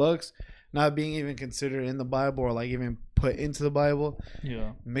certain books not being even considered in the Bible or like even put into the Bible. Yeah,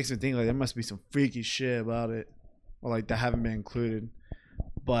 it makes me think like there must be some freaky shit about it, or like that haven't been included.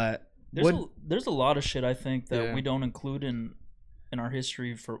 But there's a lot of shit I think that we don't include in our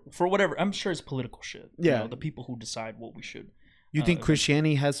history for whatever. I'm sure it's political shit. Yeah, you know, the people who decide what we should. You think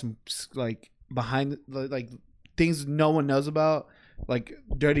Christianity has some like behind like things no one knows about, like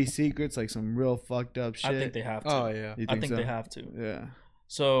dirty secrets, like some real fucked up shit? I think they have to. Oh yeah, I think they have to. Yeah.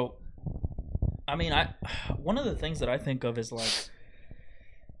 So, I mean, one of the things that I think of is like,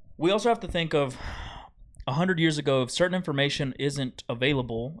 we also have to think of 100 years ago, if certain information isn't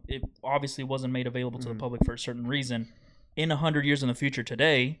available, it obviously wasn't made available to the public for a certain reason. In 100 years in the future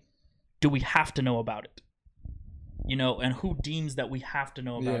today, do we have to know about it? You know, and who deems that we have to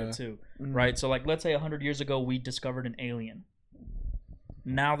know about it too, right? So, like, let's say 100 years ago we discovered an alien.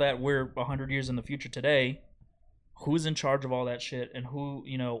 Now that we're 100 years in the future today, who's in charge of all that shit, and who,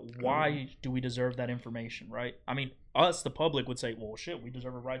 you know, why do we deserve that information, right? I mean, us, the public, would say, well, shit, we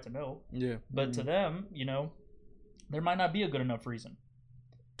deserve a right to know. Yeah. But to them, you know, there might not be a good enough reason.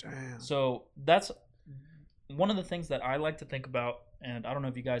 Damn. So that's one of the things that I like to think about, and I don't know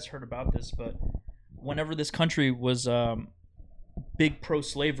if you guys heard about this, but whenever this country was big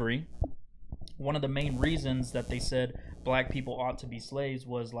pro-slavery, one of the main reasons that they said black people ought to be slaves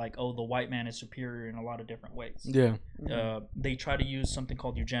was like, oh, the white man is superior in a lot of different ways. Yeah. They try to use something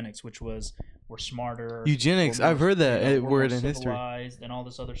called eugenics, which was we're smarter. Eugenics. we're more- I've heard that we're more word in history. civilized and all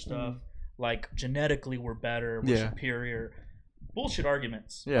this other stuff. Like genetically, we're better. We're superior. Bullshit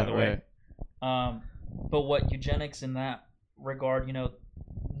arguments. Yeah. By the way. But what eugenics in that regard, you know,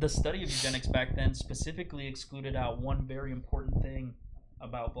 the study of eugenics back then specifically excluded out one very important thing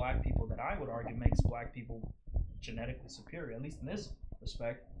about black people that I would argue makes black people genetically superior, at least in this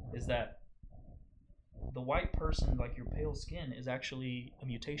respect, is that the white person, like your pale skin, is actually a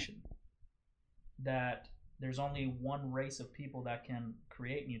mutation. That there's only one race of people that can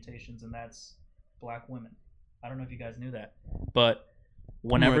create mutations, and that's black women. I don't know if you guys knew that, but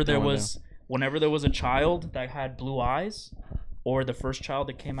whenever there was a child that had blue eyes, or the first child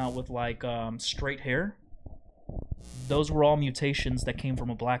that came out with like straight hair, those were all mutations that came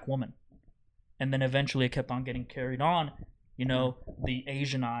from a black woman. And then eventually it kept on getting carried on, you know, the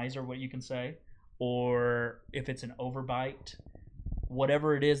Asian eyes, or what you can say, or if it's an overbite,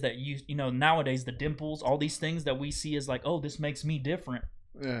 whatever it is that you know, nowadays the dimples, all these things that we see as like, oh, this makes me different,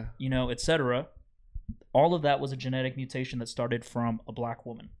 you know, etc. All of that was a genetic mutation that started from a black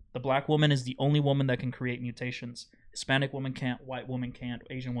woman. The black woman is the only woman that can create mutations. Hispanic woman can't, white woman can't,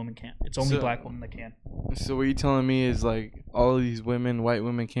 Asian woman can't. It's only black woman that can. So what you telling me is like all of these women, white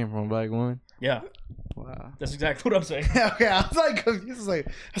women, came from a black woman? Yeah. Wow. That's exactly what I'm saying. Okay, I was like confused. I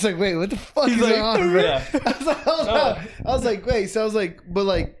was like, wait, what the fuck is going on, bro? Yeah. I was like, hold on. I was like, wait. So I was like,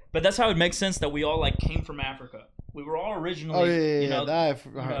 but that's how it makes sense that we all like came from Africa. We were all originally, you know, that I've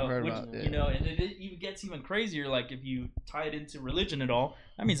heard which, about. Yeah. You know, and it even gets even crazier. Like if you tie it into religion at all,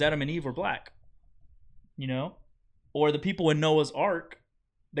 that means Adam and Eve were black. You know, or the people in Noah's Ark,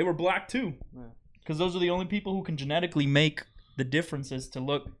 they were black too, because those are the only people who can genetically make the differences to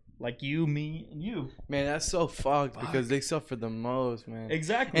look like you, me, and you. Man, that's so fucked because they suffer the most, man.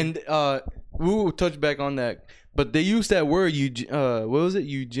 Exactly. And we will touch back on that, but they use that word, what was it,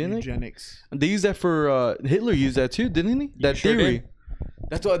 eugenics? They use that for Hitler used that too, didn't he? That sure theory.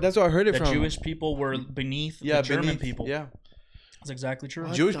 did. That's what I heard it that from. Jewish people were beneath the German people. Yeah, that's exactly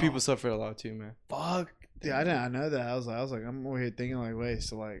true. Jewish people suffer a lot too, man. Fuck. Yeah, I didn't know that. I was like, I'm over here thinking like, wait,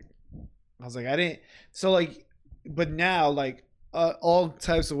 so like, I was like, I didn't. So like, but now like, all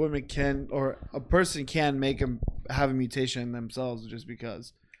types of women can, or a person can make them have a mutation in themselves just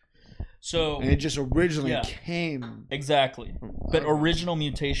because. So and it just originally came. Exactly. But original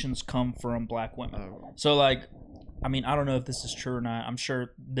mutations come from black women. So like, I mean, I don't know if this is true or not. I'm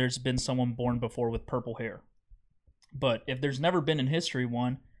sure there's been someone born before with purple hair. But if there's never been in history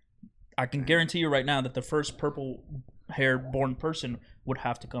one, I can guarantee you right now that the first purple hair born person would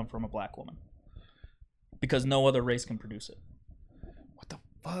have to come from a black woman. Because no other race can produce it. What the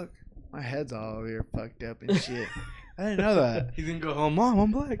fuck? My head's all over here fucked up and shit. I didn't know that. He's gonna go home, Mom,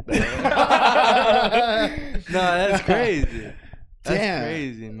 I'm black. No, that's crazy. That's Damn.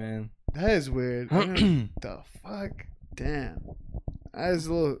 crazy, man. That is weird. The fuck? Damn. That is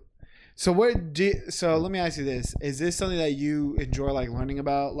a little. So so let me ask you this: is this something that you enjoy, like learning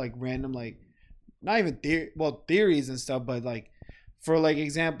about, like random, like not even theories and stuff, but like for like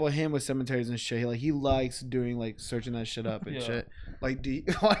example, him with cemeteries and shit, like he likes doing like searching that shit up and shit. Like,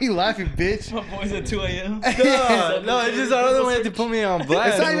 why are you laughing, bitch? My boys at 2 a.m. No, it's just another way to put me on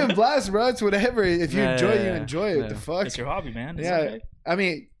blast. It's not even blast, bro. It's whatever. If you enjoy it, you enjoy it. What the fuck? It's your hobby, man. It's yeah. okay. I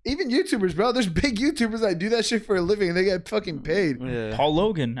mean, even YouTubers, bro. There's big YouTubers that do that shit for a living and they get fucking paid. Yeah. Paul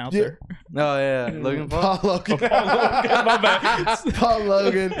Logan out there. Oh yeah, Logan Paul. Paul Logan. Paul Logan, my bad. Paul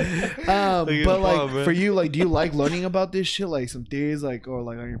Logan. But Paul, like bro. for you, like, do you like learning about this shit, like some theories, like or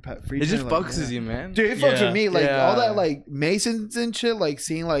like on your free It just time? Like, focuses you, man. Dude, it fucks Yeah. with me. Like Yeah. all that, like Masons and shit. Like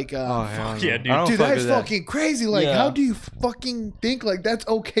seeing like, Oh hell yeah, no. dude. I don't dude, fuck that's with that. fucking crazy. Like, Yeah. how do you fucking think like that's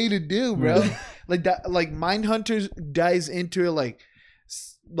okay to do, bro? Like that, like Mindhunters dives into it, like.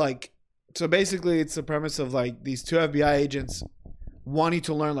 So basically, it's the premise of like these two FBI agents wanting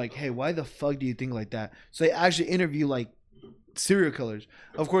to learn, like, hey, why the fuck do you think like that? So they actually interview like serial killers.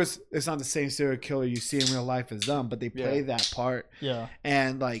 Of course, it's not the same serial killer you see in real life as them, but they play that part. Yeah.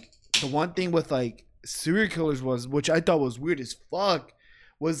 And like the one thing with like serial killers was, which I thought was weird as fuck,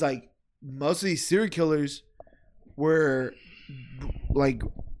 was like most of these serial killers were like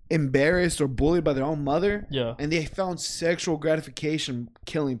embarrassed or bullied by their own mother. Yeah. And they found sexual gratification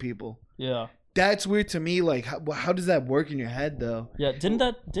killing people. Yeah. That's weird to me. Like, how does that work in your head, though? Yeah. Didn't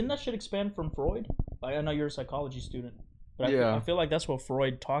that shit expand from Freud? Like, I know you're a psychology student, but I feel like that's what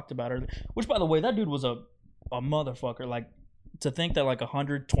Freud talked about earlier. Which, by the way, that dude was a motherfucker. Like, to think that like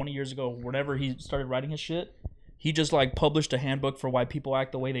 120 years ago, whenever he started writing his shit, he just like published a handbook for why people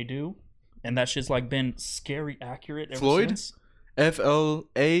act the way they do, and that shit's like been scary accurate ever Floyd? since.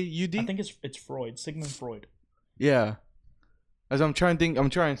 F-L-A-U-D? I think it's Freud, Sigmund Freud. Yeah. As I'm trying to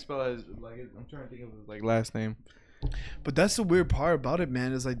spell it, I'm trying to think of his like last name. But that's the weird part about it,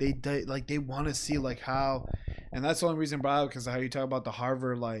 man. Is like they want to see like how, and that's the only reason, bro. Because how you talk about the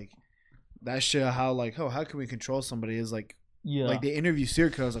Harvard, like that shit. How like, oh, how can we control somebody? Is like, like they interview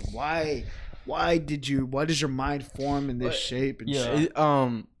serial killers. Like, why does your mind form in this shape? And shit?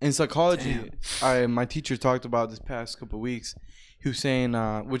 In psychology, my teacher talked about this past couple of weeks. He was saying,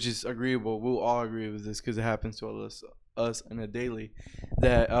 which is agreeable. We'll all agree with this because it happens to us in a daily.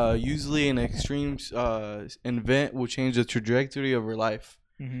 That usually an extreme event will change the trajectory of her life.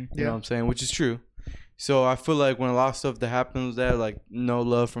 Mm-hmm. You know what I'm saying? Which is true. So I feel like when a lot of stuff that happens that like no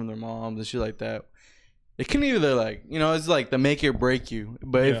love from their moms and shit like that, it can either like, you know, it's like the make it or break you.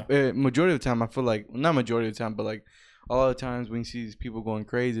 But if majority of the time, I feel like, not majority of the time, but like a lot of times when you see these people going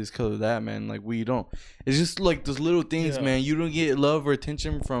crazy, it's because of that, man. Like we don't. It's just like those little things, man. You don't get love or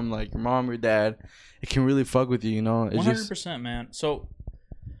attention from like your mom or dad. It can really fuck with you, you know. It's 100%, man. So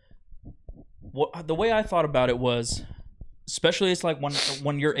the way I thought about it was, especially it's like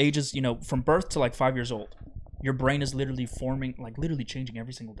when your age is, you know, from birth to like 5 years old, your brain is literally forming, like literally changing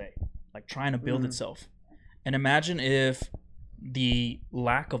every single day, like trying to build itself. And imagine if the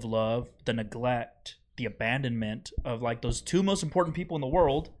lack of love, the neglect, the abandonment of like those two most important people in the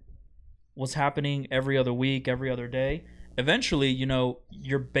world was happening every other week, every other day. Eventually, you know,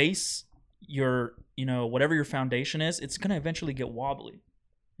 your base, your, you know, whatever your foundation is, it's going to eventually get wobbly.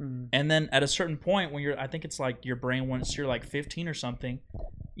 And then at a certain point when I think it's like your brain, once you're like 15 or something,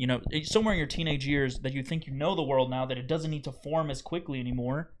 you know, somewhere in your teenage years that you think you know the world now, that it doesn't need to form as quickly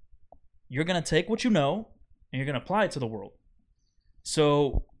anymore, you're going to take what you know and you're going to apply it to the world.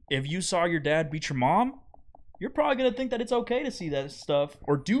 So if you saw your dad beat your mom, you're probably going to think that it's okay to see that stuff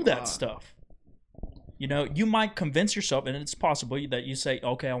or do that stuff. You know, you might convince yourself, and it's possible that you say,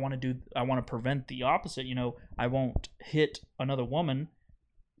 okay, I want to prevent the opposite. You know, I won't hit another woman,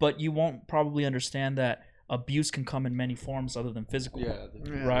 but you won't probably understand that abuse can come in many forms other than physical.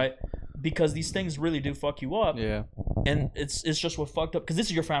 Right? Because these things really do fuck you up. Yeah. And it's just what fucked up, because this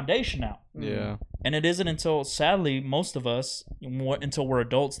is your foundation now. Yeah. And it isn't until, sadly, most of us, until we're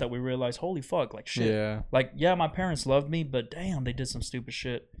adults, that we realize, holy fuck, like shit. Yeah. Like, yeah, my parents loved me, but damn, they did some stupid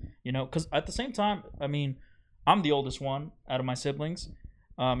shit. You know, because at the same time, I mean, I'm the oldest one out of my siblings.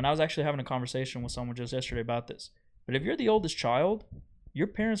 And I was actually having a conversation with someone just yesterday about this. But if you're the oldest child, your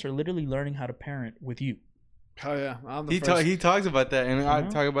parents are literally learning how to parent with you. Oh yeah, I'm the first. He talks about that, and I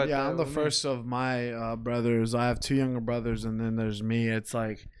talk about that. Yeah, I'm the first of my brothers. I have two younger brothers, and then there's me. It's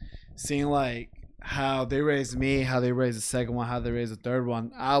like seeing like how they raised me, how they raised the second one, how they raised the third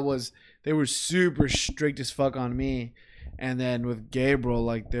one. They were super strict as fuck on me, and then with Gabriel,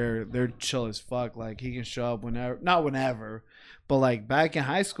 like they're chill as fuck. Like he can show up whenever, not whenever, but like back in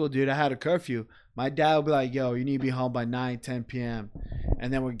high school, dude, I had a curfew. My dad would be like, yo, you need to be home by 9, 10 p.m.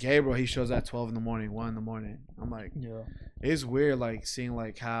 And then with Gabriel, he shows at 12 in the morning, 1 in the morning. I'm like, yeah, it's weird, like seeing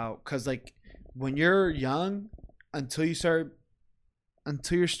like how, cause like when you're young, until you're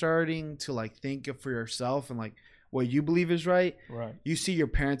starting to like think for yourself and like what you believe is right. You see your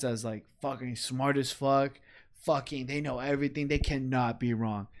parents as like fucking smart as fuck, fucking, they know everything, they cannot be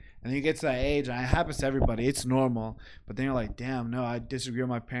wrong. And then you get to that age, and it happens to everybody. It's normal. But then you're like, damn, no, I disagree with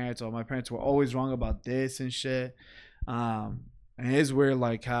my parents. Or my parents were always wrong about this and shit. And it is weird,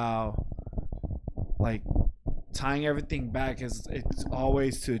 like, how, like, tying everything back it's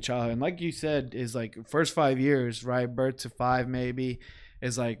always to childhood. And like you said, is like first 5 years, right? Birth to 5 maybe,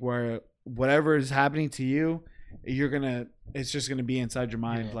 is like where whatever is happening to you, it's just gonna be inside your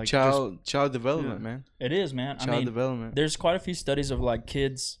mind. Yeah. Like child development, man. It is, man. Child development. There's quite a few studies of like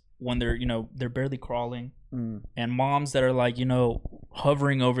kids when they're barely crawling, and moms that are like,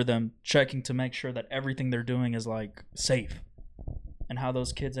 hovering over them, checking to make sure that everything they're doing is like safe. and how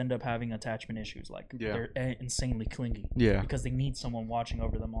those kids end up having attachment issues. Like Yeah. they're insanely clingy Yeah. because they need someone watching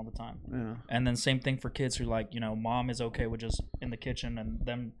over them all the time. Yeah. And then same thing for kids who like, mom is okay with just in the kitchen and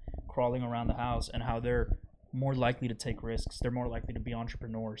them crawling around the house, and how they're more likely to take risks. They're more likely to be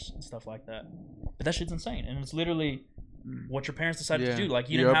entrepreneurs and stuff like that. But that shit's insane. And it's literally what your parents decided Yeah. to do. Like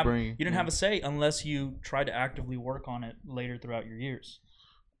you Your didn't have upbringing. have a say unless you try to actively work on it later throughout your years.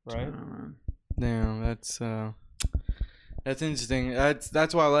 Right? Damn, that's interesting.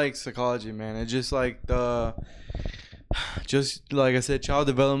 That's why I like psychology, man. It's just like just like I said, child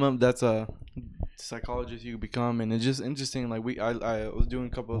development. That's a psychologist you become, and it's just interesting. Like I was doing a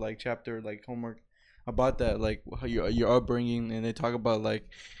couple of like chapter like homework about that, like how your upbringing, and they talk about like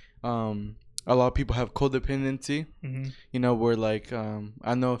a lot of people have codependency. Mm-hmm. Where like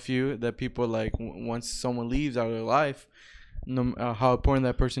I know a few that people like once someone leaves out of their life, how important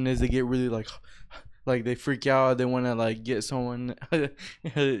that person is, they get really like they freak out. They want to like get someone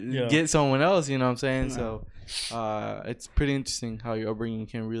get someone else. You know what I'm saying? Yeah. So it's pretty interesting how your upbringing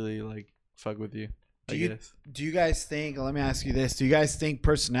can really like fuck with you. I guess. Do you guys think? Let me ask you this: do you guys think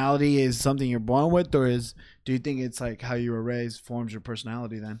personality is something you're born with, or do you think it's like how you were raised forms your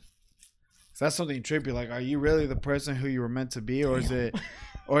personality? Then, so that's something trippy. Like, are you really the person who you were meant to be, or is it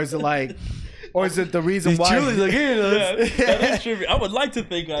like, or is it the reason why? Like, That is trippy. I would like to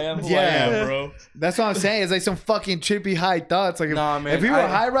think I am who I am, bro. That's what I'm saying. It's like some fucking trippy high thoughts. Like, if you were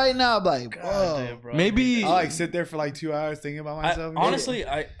high right now, I'm like, whoa. Damn, bro. Maybe I'll like sit there for like 2 hours thinking about myself. Honestly,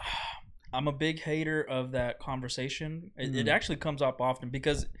 I'm a big hater of that conversation. It actually comes up often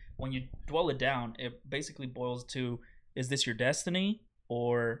because when you dwell it down, it basically boils to: is this your destiny,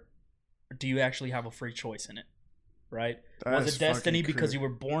 or do you actually have a free choice in it? Right? Was it destiny because you were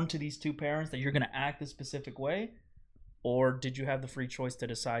born to these two parents that you're gonna act a specific way, or did you have the free choice to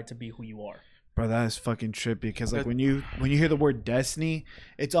decide to be who you are? Bro, that is fucking trippy because like when you hear the word destiny,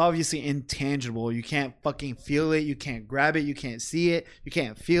 it's obviously intangible. You can't fucking feel it. You can't grab it. You can't see it. You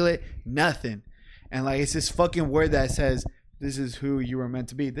can't feel it. Nothing. And like it's this fucking word that says this is who you were meant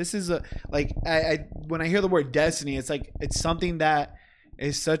to be. This is like I when I hear the word destiny, it's like it's something that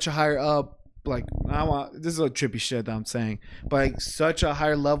is such a higher up. Like this is a trippy shit that I'm saying, but like such a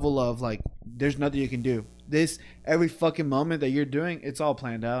higher level of like there's nothing you can do. This every fucking moment that you're doing, it's all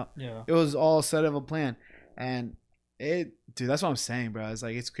planned out. Yeah. It was all set of a plan, and dude, that's what I'm saying, bro. It's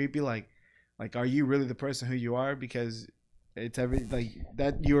like it's creepy. Like are you really the person who you are? Because it's like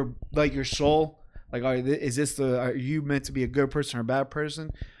that. You're like your soul. Like, are you meant to be a good person or a bad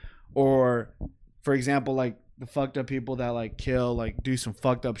person? Or, for example, like the fucked up people that like kill, like do some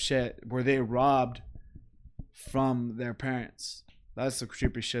fucked up shit. Were they robbed from their parents? That's the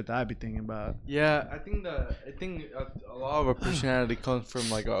creepy shit that I'd be thinking about. Yeah, I think a lot of our personality comes from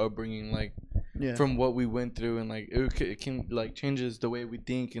like our upbringing, like from what we went through, and like it can like changes the way we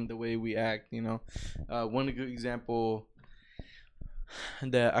think and the way we act. One good example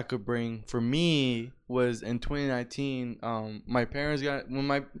that I could bring for me was in 2019. My parents when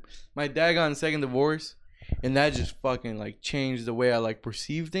my dad got in a second divorce, and that just fucking like changed the way I like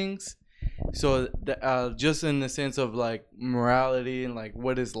perceive things. So just in the sense of like morality and like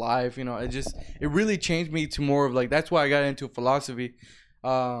what is life, it really changed me to more of like, that's why I got into philosophy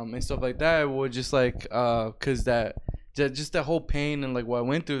and stuff like that. Was just like because that just that whole pain and like what I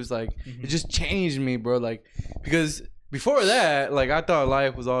went through is like it just changed me, bro. Like because before that, like I thought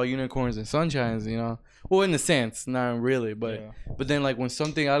life was all unicorns and sunshines, well, in a sense, not really, but then like when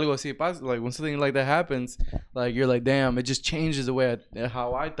something algo así pasa, like when something like that happens, like you're like, damn, it just changes the way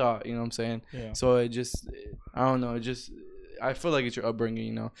how I thought, you know what I'm saying? Yeah. So it just, I don't know, I feel like it's your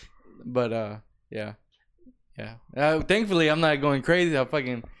upbringing, but yeah. Thankfully, I'm not going crazy. I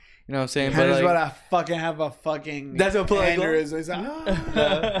fucking, you know what I'm saying? But like, what I fucking have a fucking. That's what aneurysm. It's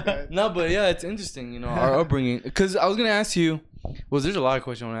like, no, but yeah, it's interesting, our upbringing. Because I was gonna ask you, there's a lot of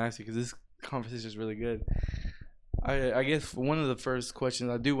questions I want to ask you because this conversation is really good. I guess one of the first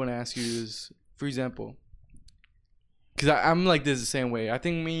questions I do want to ask you is, for example, because I'm like this the same way. I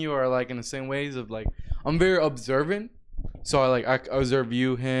think me and you are like in the same ways of like I'm very observant. So I observe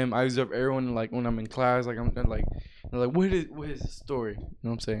you, him. I observe everyone like when I'm in class. Like I'm like what is the story? You know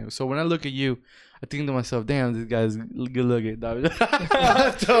what I'm saying? So when I look at you, I think to myself, damn, this guy's good looking. What the fuck?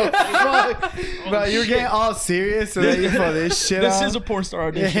 Bro, you're getting all serious so that you pull this shit This out? is a porn star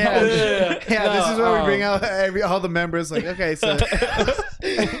audition. Yeah, this is where we bring out all the members. Like, okay, so.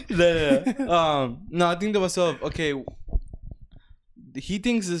 No, I think to myself, okay, he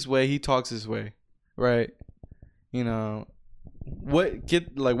thinks this way, he talks this way, right?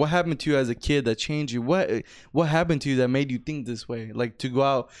 what happened to you as a kid that changed you? What happened to you that made you think this way? Like to go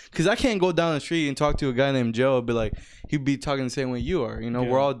out, because I can't go down the street and talk to a guy named Joe and be like, he'd be talking the same way you are. You know,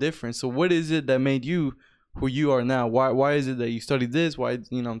 we're all different. So what is it that made you who you are now? Why is it that you studied this? Why,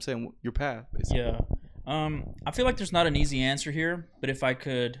 you know what I'm saying, your path, basically. Yeah. I feel like there's not an easy answer here, but if I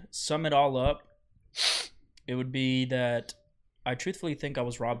could sum it all up, it would be that I truthfully think I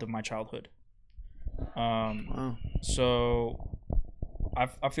was robbed of my childhood. Wow. So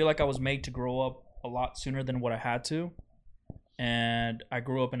I feel like I was made to grow up a lot sooner than what I had to. And I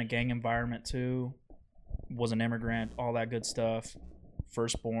grew up in a gang environment too. Was an immigrant, all that good stuff.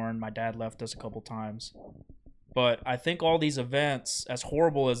 Firstborn, my dad left us a couple times. But I think all these events, as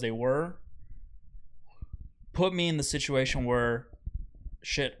horrible as they were, put me in the situation where,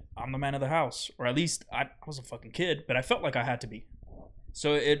 shit, I'm the man of the house. Or at least I was a fucking kid, but I felt like I had to be.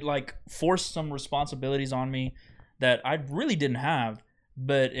 So it like forced some responsibilities on me that I really didn't have,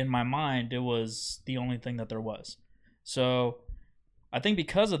 but in my mind, it was the only thing that there was. So I think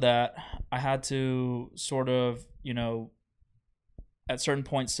because of that, I had to sort of, you know, at certain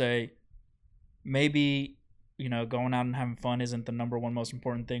points say, maybe, you know, going out and having fun isn't the number one most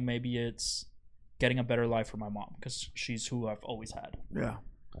important thing. Maybe it's getting a better life for my mom because she's who I've always had. Yeah.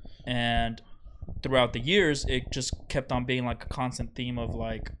 And throughout the years, it just kept on being like a constant theme of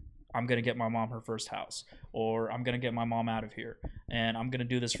like, I'm going to get my mom her first house, or I'm going to get my mom out of here, and I'm going to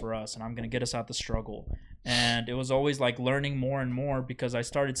do this for us, and I'm going to get us out the struggle. And it was always like learning more and more because I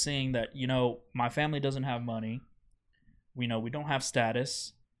started seeing that, you know, my family doesn't have money. We know we don't have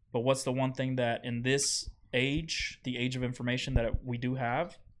status, but what's the one thing that in this age, the age of information, that we do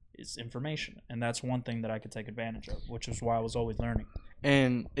have is information. And that's one thing that I could take advantage of, which is why I was always learning.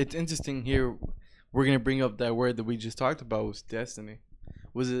 And it's interesting here. We're going to bring up that word that we just talked about, was destiny.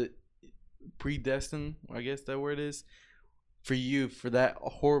 Was it predestined, I guess that word is, for you, for that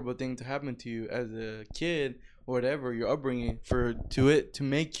horrible thing to happen to you as a kid or whatever, your upbringing, to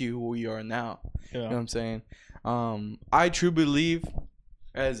make you who you are now? Yeah. You know what I'm saying? I truly believe,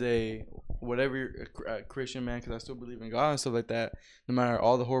 as a Christian man, because I still believe in God and stuff like that, no matter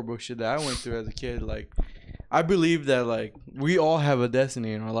all the horrible shit that I went through as a kid, like, I believe that, like, we all have a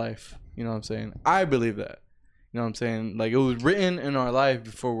destiny in our life. You know what I'm saying? I believe that. You know what I'm saying? Like, it was written in our life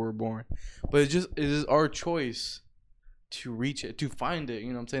before we were born. But it is our choice to reach it, to find it. You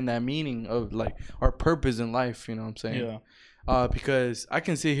know what I'm saying? That meaning of, like, our purpose in life. You know what I'm saying? Yeah. Because I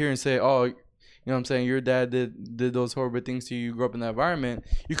can sit here and say, oh, you know what I'm saying, your dad did those horrible things to you. You grew up in that environment.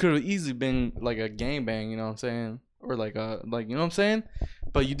 You could have easily been, like, a gangbang, you know what I'm saying? Or, like, you know what I'm saying?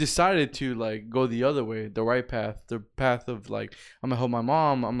 But you decided to, like, go the other way, the right path. The path of, like, I'm going to help my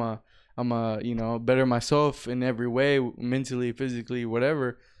mom. I'm you know, better myself in every way, mentally, physically,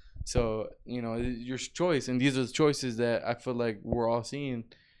 whatever. So, you know, it's your choice. And these are the choices that I feel like we're all seeing,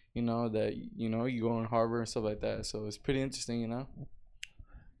 you know, that, you know, you go in Harvard and stuff like that. So it's pretty interesting, you know?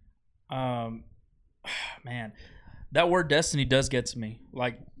 Man, that word destiny does get to me.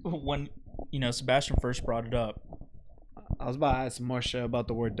 Like, when, you know, Sebastian first brought it up, I was about to ask more shit about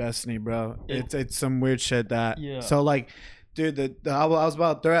the word destiny, bro. It's some weird shit that. Yeah. So, like, dude, I was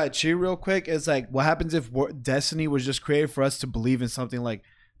about to throw at you real quick. It's like, what happens if destiny was just created for us to believe in something? Like,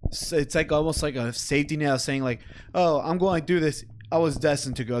 it's like almost like a safety net saying, like, oh, I'm going through this. I was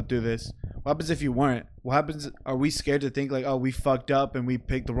destined to go through this. What happens if you weren't? What happens? Are we scared to think like, oh, we fucked up and we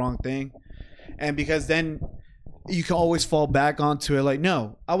picked the wrong thing? And because then you can always fall back onto it. Like,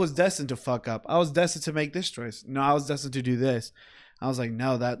 no, I was destined to fuck up. I was destined to make this choice. No, I was destined to do this. I was like,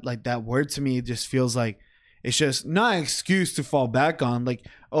 no, that word to me just feels like it's just not an excuse to fall back on. Like,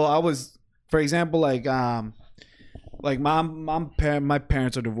 oh, I was, for example, like my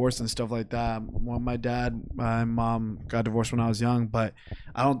parents are divorced and stuff like that. Well, my dad and mom got divorced when I was young, but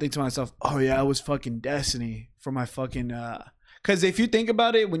I don't think to myself, oh yeah, I was fucking destiny for my fucking. Because if you think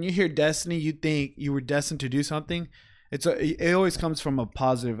about it, when you hear destiny, you think you were destined to do something. It always comes from a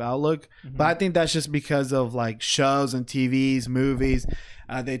positive outlook, but I think that's just because of like shows and TVs, movies.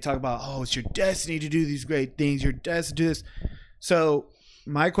 They talk about, oh, it's your destiny to do these great things. You're destined to do this. So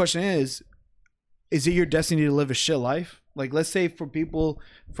my question is it your destiny to live a shit life? Like, let's say for people,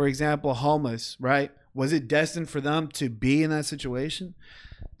 for example, homeless, right? Was it destined for them to be in that situation?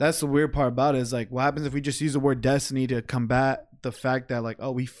 That's the weird part about it, is like, what happens if we just use the word destiny to combat the fact that, like,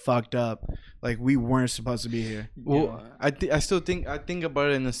 oh, we fucked up, like we weren't supposed to be here? Well, I still think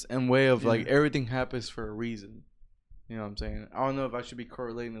about it in this way of like, everything happens for a reason. You know what I'm saying? I don't know if I should be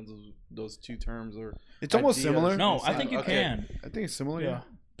correlating those two terms, or it's almost ideas. similar. No, I think you can. I think it's similar. Yeah.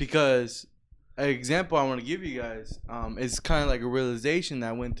 Because an example I want to give you guys, it's kind of like a realization that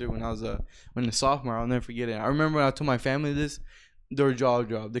I went through when I was when a sophomore. I'll never forget it. I remember when I told my family this, their jaw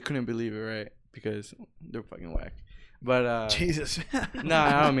dropped. They couldn't believe it, right? Because they're fucking whack. But Jesus. nah,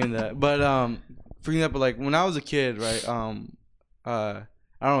 I don't mean that. But for example, like when I was a kid, right? I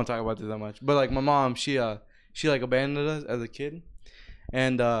don't want to talk about this that much. But like my mom, she like abandoned us as a kid,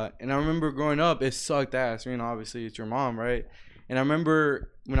 and I remember growing up, it sucked ass. You know, obviously it's your mom, right? And I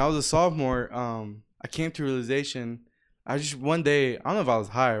remember when I was a sophomore, I came to realization. I just one day, I don't know if I was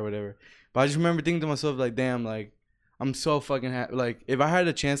high or whatever, but I just remember thinking to myself like, damn, like I'm so fucking happy. Like if I had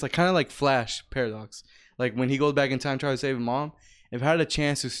a chance, like kind of like Flash paradox, like when he goes back in time trying to save his mom. If I had a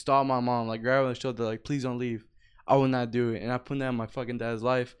chance to stop my mom, like grab her on the shoulder, like please don't leave, I would not do it. And I put that in my fucking dad's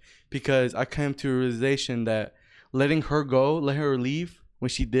life because I came to a realization that letting her go, let her leave when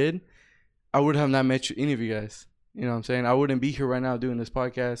she did, I would have not met any of you guys. You know what I'm saying? I wouldn't be here right now doing this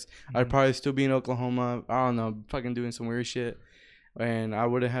podcast. I'd probably still be in Oklahoma. I don't know, fucking doing some weird shit. And I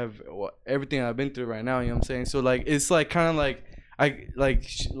wouldn't have everything I've been through right now. You know what I'm saying? So like, it's like kind of like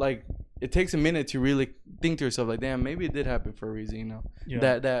like it takes a minute to really think to yourself like, damn, maybe it did happen for a reason. You know,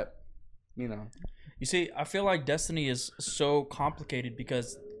 that you know. You see, I feel like destiny is so complicated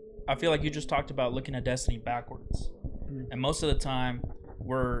because I feel like you just talked about looking at destiny backwards, and most of the time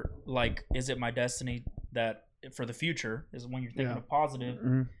we're like, is it my destiny that for the future is when you're thinking of positive.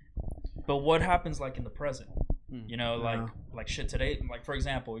 But what happens like in the present? You know, like shit today, like for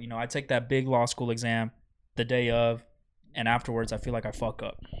example, you know, I take that big law school exam the day of, and afterwards I feel like I fuck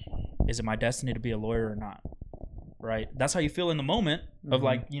up. Is it my destiny to be a lawyer or not? Right? That's how you feel in the moment of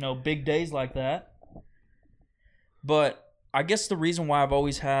like, you know, big days like that. But I guess the reason why I've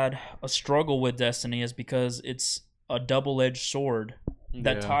always had a struggle with destiny is because it's a double-edged sword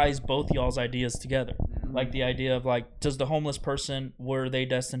that ties both y'all's ideas together. Like the idea of like, does the homeless person, were they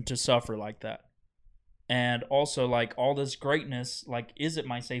destined to suffer like that? And also like all this greatness, like, is it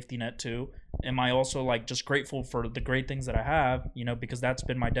my safety net too? Am I also like just grateful for the great things that I have, you know, because that's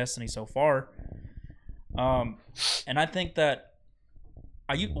been my destiny so far. And I think that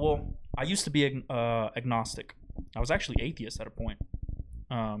I used to be agnostic. I was actually atheist at a point.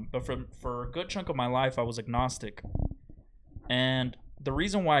 But for a good chunk of my life, I was agnostic. And the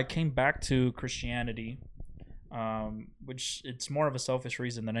reason why I came back to Christianity, which it's more of a selfish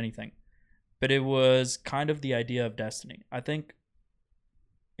reason than anything, but it was kind of the idea of destiny. I think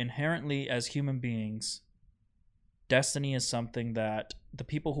inherently as human beings, destiny is something that the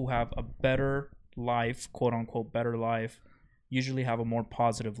people who have a better life, quote unquote better life, usually have a more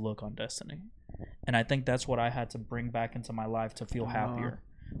positive look on destiny. And I think that's what I had to bring back into my life to feel happier,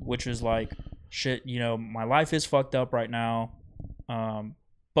 which is like, shit, you know, my life is fucked up right now.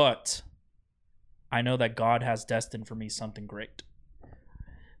 But I know that God has destined for me something great.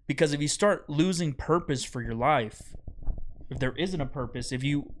 Because if you start losing purpose for your life, if there isn't a purpose, if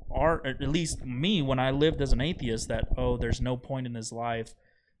you are, at least me, when I lived as an atheist, that, oh, there's no point in this life,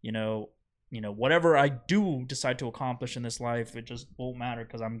 you know, whatever I do decide to accomplish in this life, it just won't matter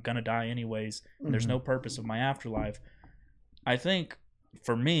because I'm going to die anyways. And there's no purpose of my afterlife. I think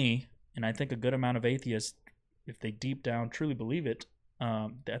for me, and I think a good amount of atheists, if they deep down truly believe it, I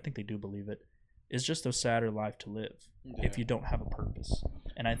think they do believe it, is just a sadder life to live if you don't have a purpose.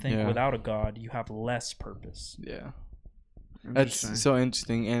 And I think without a God, you have less purpose. Yeah. That's so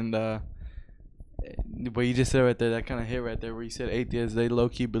interesting. And what you just said right there, that kind of hit right there where you said atheists, they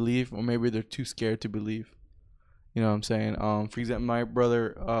low-key believe, or maybe they're too scared to believe. You know what I'm saying? For example, my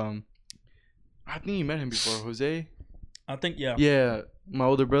brother, I think you met him before, Jose. I think, yeah. Yeah, my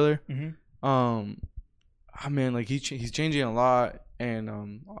older brother. Mm-hmm. I mean, like he's changing a lot,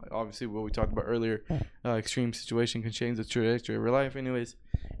 and obviously what we talked about earlier, extreme situation can change the trajectory of your life. Anyways,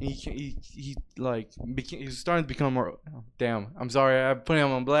 and he was starting to become more. Damn, I'm sorry, I'm putting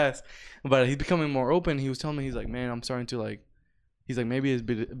him on blast, but he's becoming more open. He was telling me, he's like, man, I'm starting to like. He's like, maybe it's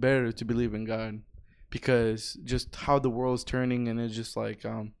better to believe in God, because just how the world's turning, and it's just like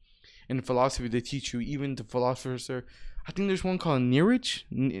in philosophy they teach you, even the philosophers are. I think there's one called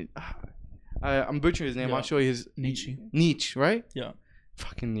Nietzsche. I'm butchering his name. Yeah. I'll show you his Nietzsche, right? Yeah.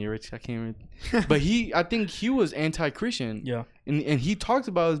 Fucking Nietzsche. I can't even. But I think he was anti-Christian. Yeah. And he talked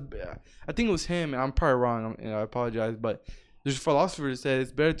about I think it was him. And I'm probably wrong. I apologize. But there's philosophers that said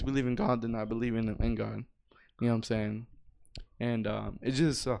it's better to believe in God than not believe in God. You know what I'm saying? And it's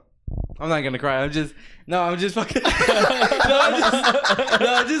just I'm not gonna cry. I'm just fucking.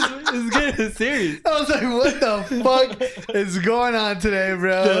 It's getting serious. I was like, what the fuck is going on today,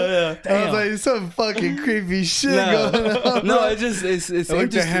 bro? Yeah. I was like, some fucking creepy shit going on. No, bro. it's I looked at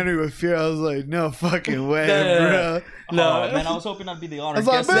interesting. Henry with fear. I was like, no fucking way, Yeah. bro. No. Oh, man, I was hoping I'd be the honored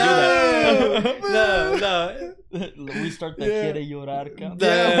I was like, guest to do that. No. We start the Yeah. quiere llorar count.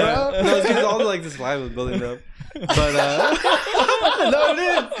 Yeah, bro. No, it's because all like this live was building up. But no, it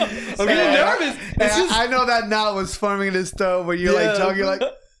is. I'm getting nervous. It's just I know that knot was forming in his throat when you're like talking like,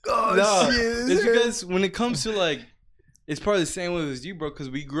 oh no. shit. It's because when it comes to like, it's probably the same way as you, bro. Because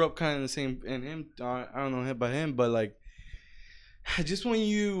we grew up kind of in the same. And him, I don't know about him, but like, just when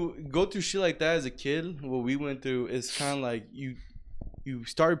you go through shit like that as a kid, what we went through is kind of like you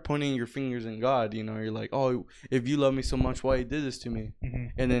start pointing your fingers in God. You know, you're like, oh, if you love me so much, why you did this to me? Mm-hmm.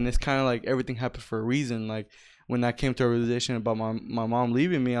 And then it's kind of like everything happened for a reason. Like when I came to a realization about my mom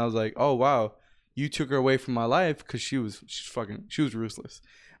leaving me, I was like, oh wow, you took her away from my life because she was ruthless,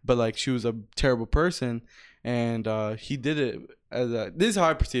 but like she was a terrible person, and he did it as a, this is how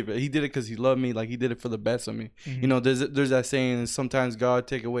I perceive it. He did it because he loved me. Like he did it for the best of me. Mm-hmm. You know, there's that saying, sometimes God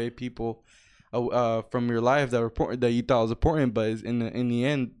take away people from your life that you thought was important, but in the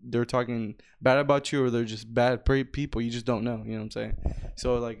end they're talking bad about you, or they're just bad people. You just don't know. You know what I'm saying?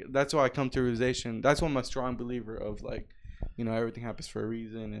 So like that's why I come to realization. That's why I'm a strong believer of like, you know, everything happens for a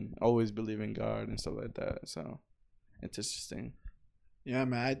reason, and always believe in God and stuff like that. So it's interesting. Yeah,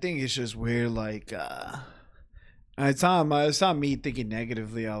 man. I think it's just weird. Like, it's not me thinking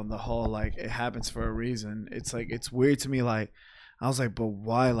negatively on the whole. Like, it happens for a reason. It's like it's weird to me. Like, I was like, but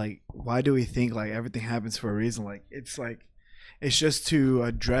why? Like, why do we think like everything happens for a reason? Like, it's just to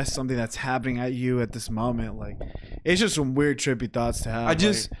address something that's happening at you at this moment. Like, it's just some weird trippy thoughts to have.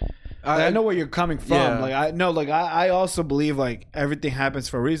 I know where you're coming from. Yeah. Like, I also believe like everything happens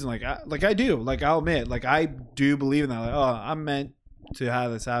for a reason. I do. Like, I'll admit, like I do believe in that. Like, oh, I'm meant to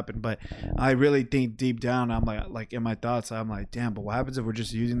have this happen, but I really think deep down, I'm like in my thoughts, I'm like, damn. But what happens if we're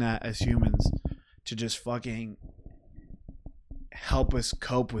just using that as humans to just fucking help us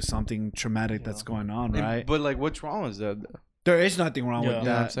cope with something traumatic that's going on, right? But like, what's wrong with that though? There is nothing wrong Yeah. with You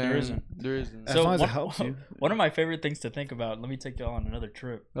know what I'm that. saying? There isn't. There isn't. As long as it helps you. One of my favorite things to think about. Let me take y'all on another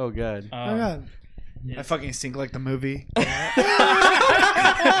trip. Oh god. Oh my God. Yeah. I fucking sing like the movie. Wake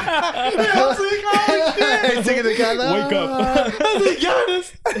up.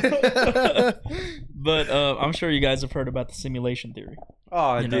 But I'm sure you guys have heard about the simulation theory.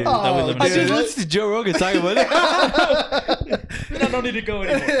 Oh, You know, dude. that we live in a I just simulation. listened to Joe Rogan talking about it. I don't need to go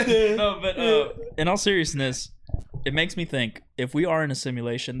anymore. No, but in all seriousness, it makes me think if we are in a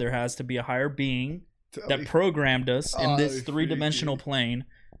simulation, there has to be a higher being that programmed us in this three-dimensional plane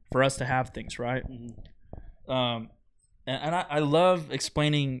for us to have things, right? And I love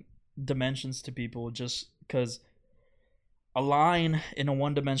explaining dimensions to people just because a line in a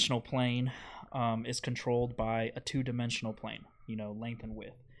one-dimensional plane is controlled by a two-dimensional plane, you know, length and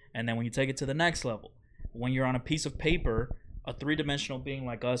width. And then when you take it to the next level, when you're on a piece of paper, a three-dimensional being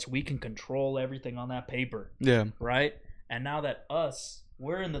like us, we can control everything on that paper, Yeah. right? And now that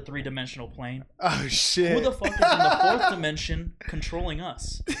we're in the three-dimensional plane, Oh shit! who the fuck is in the fourth dimension controlling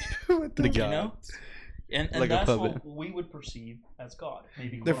us? What the The fuck? You God. know? And Like a that's puppet. what we would perceive as God.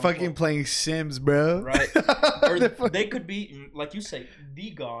 Maybe They're quote, fucking unquote. playing Sims, bro. Right. Or They're fucking- they could be, like you say,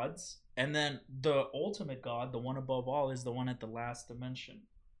 the gods, and then the ultimate God, the one above all, is the one at the last dimension,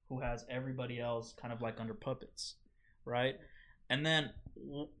 who has everybody else kind of like under puppets, right? And then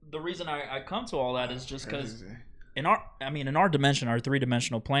the reason I come to all that is just because in our dimension, our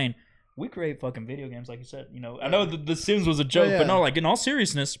three-dimensional plane, we create fucking video games, like you said. You know, I know the Sims was a joke, yeah. but no, like in all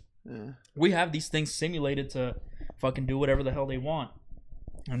seriousness, Yeah. we have these things simulated to fucking do whatever the hell they want.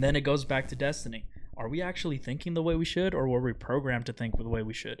 And then it goes back to Destiny. Are we actually thinking the way we should, or were we programmed to think the way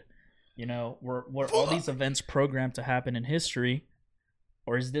we should? You know, were all these events programmed to happen in history?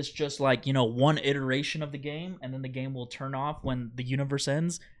 Or is this just like, you know, one iteration of the game, and then the game will turn off when the universe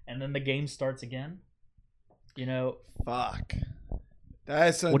ends, and then the game starts again? You know, Fuck.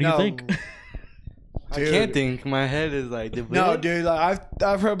 That's a what do you no. think? I Dude. can't think. My head is like No, dude. Like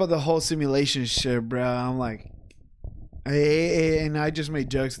I've heard about the whole simulation shit, bro. I'm like, and I just make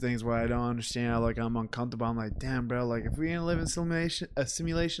jokes of things where I don't understand. Like I'm uncomfortable. I'm like, damn, bro. Like if we didn't live in a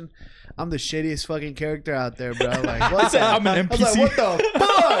simulation, I'm the shittiest fucking character out there, bro. Like what's that? I'm an I was like, NPC. what the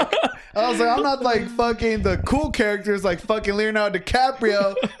fuck? I was like, I'm not like fucking the cool characters like fucking Leonardo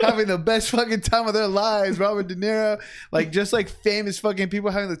DiCaprio having the best fucking time of their lives, Robert De Niro, like just like famous fucking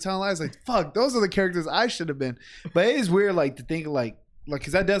people having the time of their lives. Like, fuck, those are the characters I should have been. But it is weird, like to think like,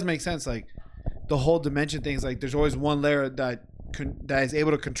 because that does make sense. Like the whole dimension things, like there's always one layer that that is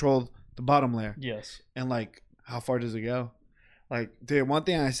able to control the bottom layer. Yes. And like, how far does it go? Like, dude, one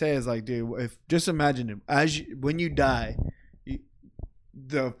thing I say is like, dude, if just imagine it when you die,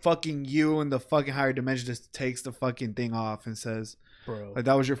 the fucking you in the fucking higher dimension just takes the fucking thing off and says, Bro. like,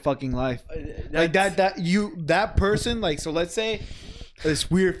 that was your fucking life. Like that person, like, so let's say this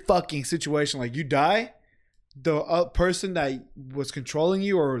weird fucking situation, like you die, the person that was controlling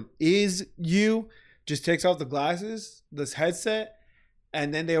you or is you just takes off the glasses, this headset,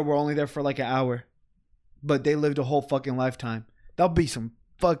 and then they were only there for like an hour, but they lived a whole fucking lifetime. That'll be some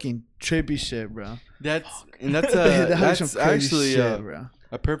fucking trippy shit, bro. That's That's actually bro.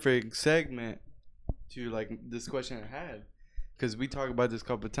 a perfect segment to like this question I had, because we talked about this a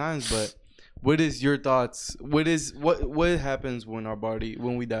couple of times. But what is your thoughts? What happens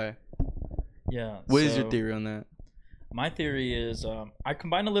when we die? Yeah. What is your theory on that? My theory is I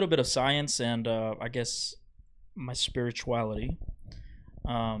combine a little bit of science and I guess my spirituality.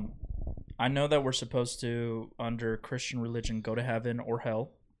 I know that we're supposed to, under Christian religion, go to heaven or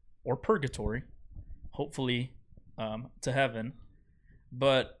hell or purgatory, hopefully to heaven.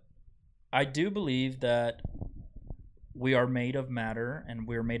 But I do believe that we are made of matter and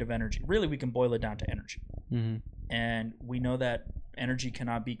we're made of energy. Really, we can boil it down to energy. Mm-hmm. And we know that energy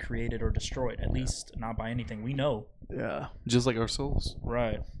cannot be created or destroyed, at least not by anything. We know. Yeah. Just like our souls.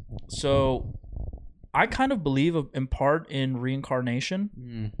 Right. So I kind of believe in part in reincarnation.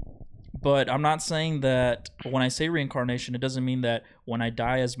 Mm. But I'm not saying that when I say reincarnation, it doesn't mean that when I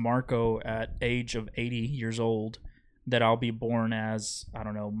die as Marco at age of 80 years old, that I'll be born as, I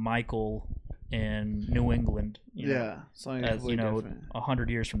don't know, Michael in New England. Something as, 100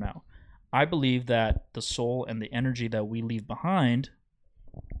 years from now. I believe that the soul and the energy that we leave behind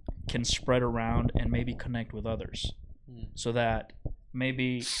can spread around and maybe connect with others. So that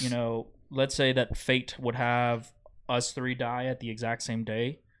maybe, let's say that fate would have us three die at the exact same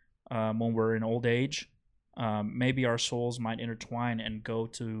day. When we're in old age, maybe our souls might intertwine and go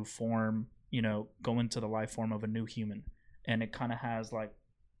to form, go into the life form of a new human. And it kind of has like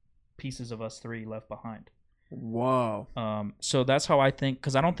pieces of us three left behind. Wow. So that's how I think,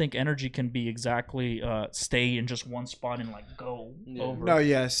 because I don't think energy can be exactly stay in just one spot and like go over. No,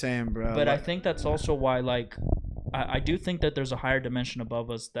 yeah, same, bro. But I think that's also why, like, I do think that there's a higher dimension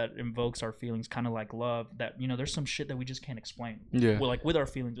above us that invokes our feelings, kind of like love. That there's some shit that we just can't explain. Yeah. Well, like with our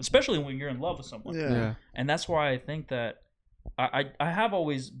feelings, especially when you're in love with someone. Yeah. And that's why I think that I have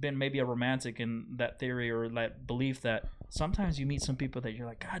always been maybe a romantic in that theory or that belief that sometimes you meet some people that you're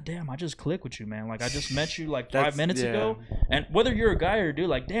like, God damn, I just click with you, man. Like I just met you like 5 minutes ago, and whether you're a guy or a dude,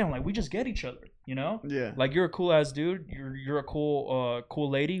 like damn, like we just get each other. Yeah. Like you're a cool ass dude. You're a cool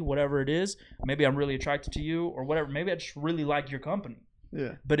lady. Whatever it is, maybe I'm really attracted to you or whatever. Maybe I just really like your company.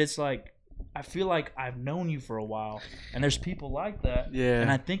 Yeah. But it's like I feel like I've known you for a while, and there's people like that. Yeah. And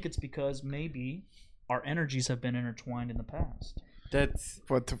I think it's because maybe our energies have been intertwined in the past. That's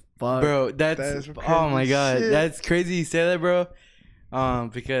what the fuck, bro. That's oh my god, shit. That's crazy. You say that, bro.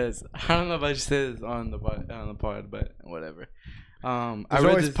 Because I don't know if I should say this on the pod, but whatever. I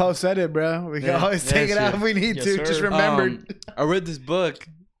always post edit, bro. We can always take it out if we need to. Sir. Just remember. I read this book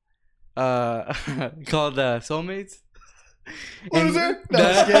called Soulmates. What is it?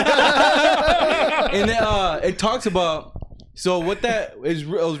 And it talks about what that is. It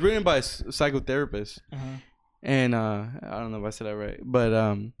was written by a psychotherapist, and I don't know if I said that right,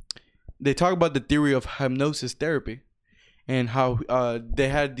 but they talk about the theory of hypnosis therapy, and how they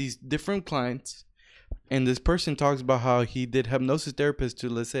had these different clients. And this person talks about how he did hypnosis therapist to,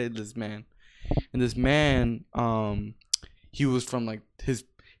 let's say, this man. And this man, he was from like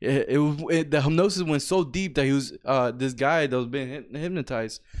the hypnosis went so deep that he was, this guy that was being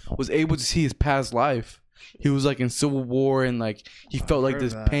hypnotized was able to see his past life. He was like in Civil War and like he felt like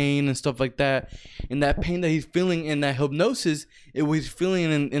this pain and stuff like that. And that pain that he's feeling in that hypnosis, it was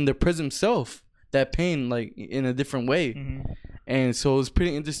feeling in the prison self, that pain like in a different way. Mm-hmm. And so it was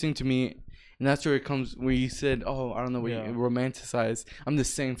pretty interesting to me. And that's where it comes, where you said, oh, I don't know, what you romanticize. I'm the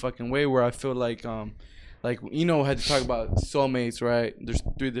same fucking way where I feel like I had to talk about soulmates, right? There's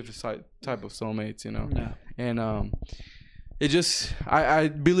 3 different type of soulmates, Yeah. And it just, I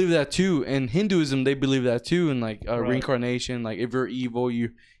believe that too. In Hinduism, they believe that too. And like reincarnation, like if you're evil,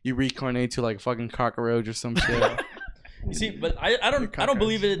 you reincarnate to like fucking cockroach or some shit. You see, but I don't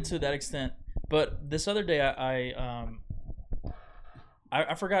believe it to that extent. But this other day,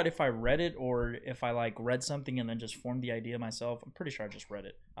 I forgot if I read it or if I like read something and then just formed the idea myself. I'm pretty sure I just read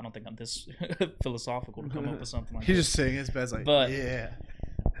it. I don't think I'm this philosophical to come up with something like that. He's just saying his best, like, but yeah.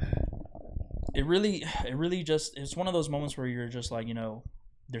 It really just, it's one of those moments where you're just like,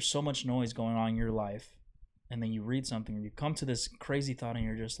 there's so much noise going on in your life, and then you read something, or you come to this crazy thought, and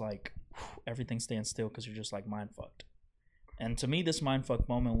you're just like, everything stands still because you're just like mind fucked. And to me, this mind fuck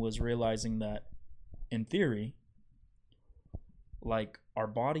moment was realizing that, in theory, like, our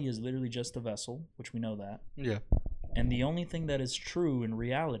body is literally just a vessel, which we know that. Yeah. And the only thing that is true in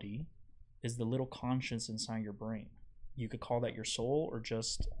reality is the little conscience inside your brain. You could call that your soul or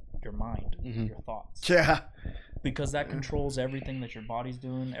just your mind, your thoughts. Yeah. Because that controls everything that your body's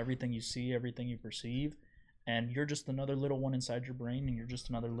doing, everything you see, everything you perceive. And you're just another little one inside your brain, and you're just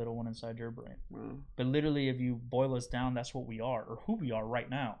another little one inside your brain. But literally, if you boil us down, that's what we are, or who we are right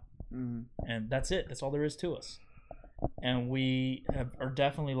now. And that's it. That's all there is to us. And we are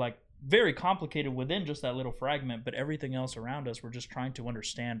definitely like very complicated within just that little fragment, but everything else around us, we're just trying to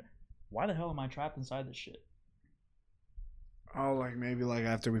understand, why the hell am I trapped inside this shit? Oh, like maybe like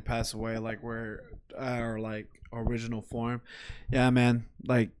after we pass away, like we're our like original form. Yeah, man.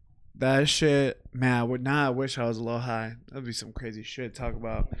 Like that shit, man. I wish I was a little high. That'd be some crazy shit to talk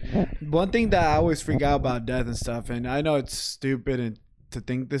about. One thing that I always freak out about death and stuff, and I know it's stupid and to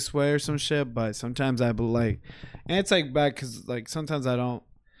think this way or some shit, but sometimes I believe, like, and it's like bad because like sometimes I don't.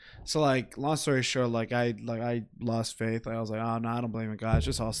 So like, long story short, like I lost faith. Like, I was like, oh no, I don't believe in God. It's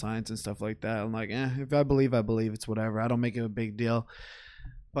just all science and stuff like that. I'm like, if I believe, I believe. It's whatever. I don't make it a big deal.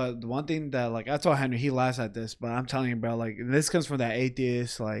 But the one thing that, like, I told Henry, he laughs at this, but I'm telling you, bro, like, this comes from that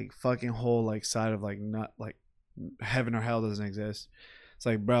atheist, like, fucking whole, like, side of, like, not, like, heaven or hell doesn't exist. It's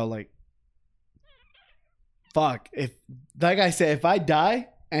like, bro, like, fuck. If, like I said, if I die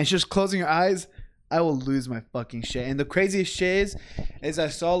and it's just closing your eyes, I will lose my fucking shit. And the craziest shit is I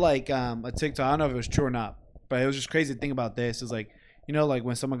saw, like, a TikTok, I don't know if it was true or not, but it was just crazy to think about this. It's like, you know, like,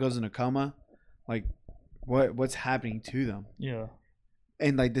 when someone goes in a coma, like, what's happening to them? Yeah.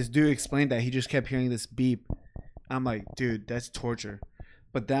 And like this dude explained that he just kept hearing this beep. I'm like, dude, that's torture.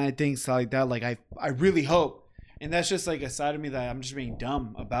 But then I think so like that, like I really hope, and that's just like a side of me that I'm just being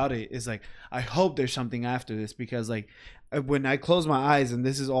dumb about it. Is like I hope there's something after this, because like when I close my eyes and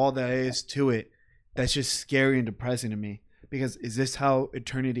this is all that is to it, that's just scary and depressing to me. Because is this how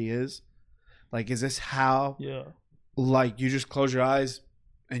eternity is? Like, is this how? Yeah. Like you just close your eyes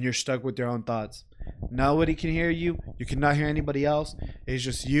and you're stuck with your own thoughts. Nobody can hear you. You cannot hear anybody else. It's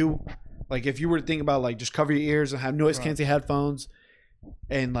just you. Like if you were to think about like just cover your ears and have noise canceling headphones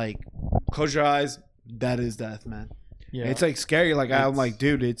and like close your eyes, that is death, man. Yeah. It's like scary. Like I'm like,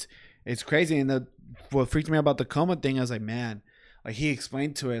 dude, it's crazy. And what freaked me out about the coma thing, I was like, man, like he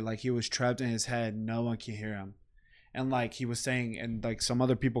explained to it like he was trapped in his head. No one can hear him. And like he was saying, and like some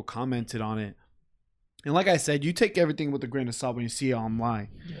other people commented on it. And like I said, you take everything with a grain of salt when you see it online,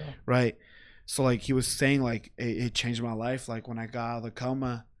 right? So like he was saying, like it changed my life. Like when I got out of the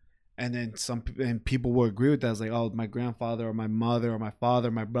coma, and then people will agree with that. It's like, oh, my grandfather or my mother or my father,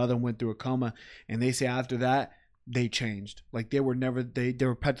 my brother went through a coma, and they say after that they changed. Like they were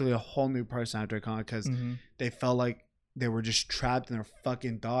practically a whole new person after a coma because they felt like they were just trapped in their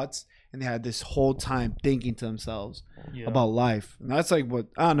fucking thoughts. And they had this whole time thinking to themselves about life. And that's like what,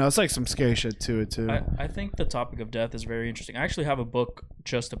 I don't know, it's like some scary shit to it too. I think the topic of death is very interesting. I actually have a book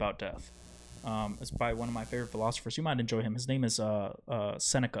just about death. It's by one of my favorite philosophers. You might enjoy him. His name is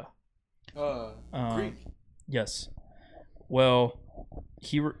Seneca. Greek. Yes. Well,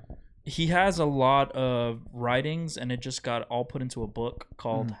 he has a lot of writings, and it just got all put into a book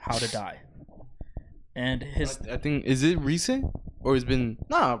called How to Die. And I think, is it recent? Or it's been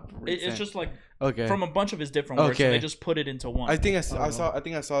it's just like from a bunch of his different works. And they just put it into one. I think I saw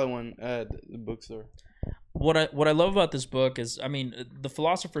that one at the bookstore. What I love about this book is, I mean, the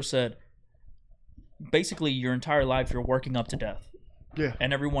philosopher said basically your entire life you're working up to death. Yeah.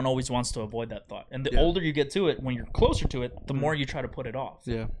 And everyone always wants to avoid that thought. And the older you get to it, when you're closer to it, the more you try to put it off.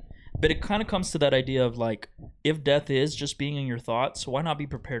 Yeah. But it kind of comes to that idea of like, if death is just being in your thoughts, why not be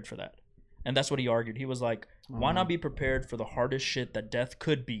prepared for that? And that's what he argued. He was like, why not be prepared for the hardest shit that death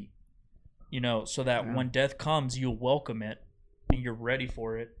could be? You know, so that when death comes, you'll welcome it and you're ready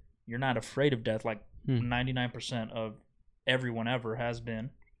for it. You're not afraid of death like 99% of everyone ever has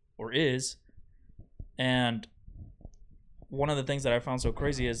been or is. And one of the things that I found so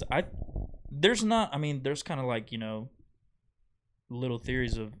crazy is there's kind of like, you know, little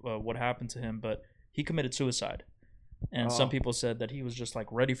theories of what happened to him, but he committed suicide. And some people said that he was just like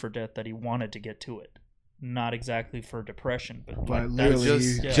ready for death, that he wanted to get to it. Not exactly for depression, but like literally,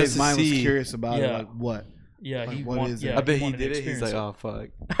 his mind was curious about it. Like what? Yeah, like, what is it? I bet he did it. He's like, oh fuck.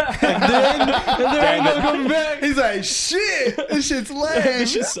 and then ain't no coming back. He's like, shit, this shit's lame.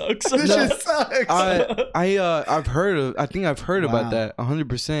 This shit sucks. This shit sucks. I've heard about that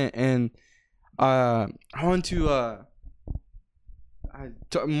 100%, and I want to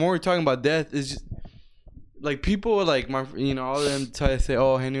more talking about death is just like people like my all of them try to say,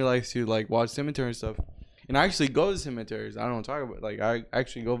 oh, Henry likes to like watch cemetery and stuff, and I actually go to cemeteries. I don't talk about like I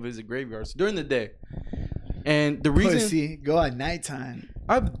actually go visit graveyards during the day, and the reason Pussy, go at nighttime.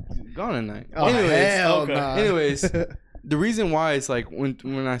 I've gone at night. Oh, hell okay. nah. Anyways, the reason why is like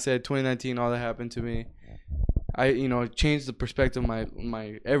when I said 2019, all that happened to me, I changed the perspective of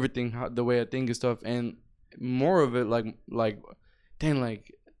my everything, the way I think and stuff, and more of it like dang,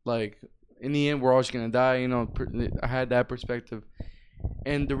 like in the end we're all just gonna die. I had that perspective,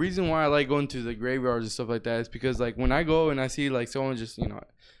 and the reason why I like going to the graveyards and stuff like that is because like when I go and I see like someone just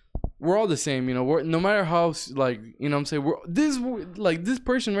we're all the same. We're no matter how like I'm saying this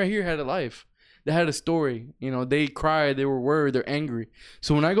person right here had a life. They had a story. They cried, they were worried, they're angry.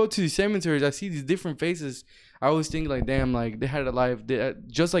 So when I go to these cemeteries, I see these different faces. I always think like, damn, like they had a life.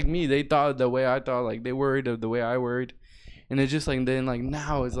 Just like me, they thought the way I thought. Like they worried the way I worried, and it's just like then like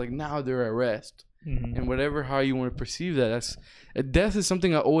now it's like now they're at rest. Mm-hmm. And whatever how you want to perceive that, death is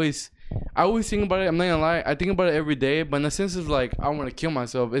something I always think about it. I'm not gonna lie, I think about it every day. But in the sense of like I want to kill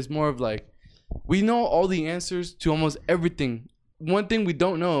myself, it's more of like we know all the answers to almost everything. One thing we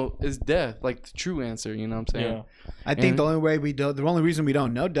don't know is death, like the true answer. You know what I'm saying? Yeah. I think the only reason we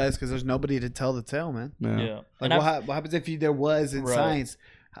don't know death is because there's nobody to tell the tale, man. Yeah. Like what happens if there was in science?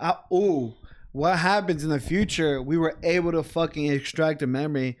 What happens in the future? We were able to fucking extract a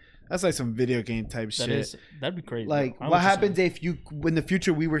memory. That's like some video game type shit. That'd be crazy. Like what happens if in the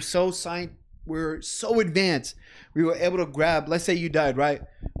future we were so advanced, we were able to grab, let's say you died, right?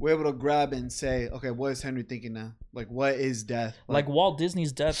 We're able to grab and say, okay, what is Henry thinking now? Like, what is death? Like Walt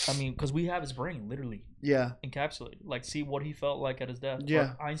Disney's death, I mean, because we have his brain, literally. Yeah. Encapsulated. Like, see what he felt like at his death.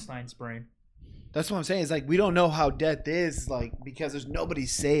 Yeah. Or Einstein's brain. That's what I'm saying. It's like, we don't know how death is, like, because there's nobody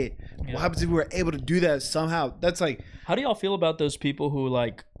say it. Yeah. What happens if we were able to do that somehow? That's like... How do y'all feel about those people who,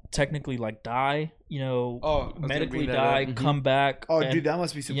 like, technically like die, medically die, come back. Dude, that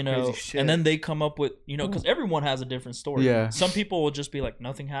must be some crazy shit. And then they come up with, because everyone has a different story. Yeah. Some people will just be like,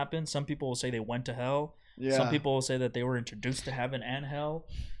 nothing happened. Some people will say they went to hell. Yeah. Some people will say that they were introduced to heaven and hell,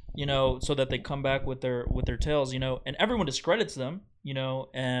 so that they come back with their tales, and everyone discredits them,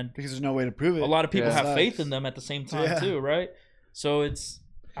 and because there's no way to prove it. A lot of people have faith in them at the same time too, right? So it's,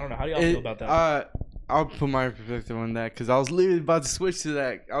 I don't know. How do y'all feel about that? I'll put my perspective on that because I was literally about to switch to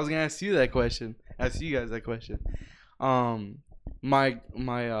that. I was gonna ask you that question. Ask you guys that question. My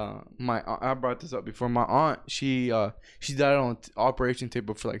I brought this up before. My aunt, she died on operation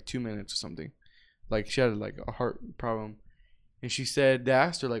table for like 2 minutes or something. Like she had like a heart problem, and she said they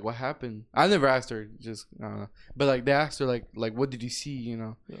asked her like what happened. I never asked her, just but like they asked her like what did you see,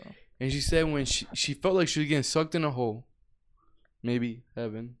 Yeah. And she said when she felt like she was getting sucked in a hole, maybe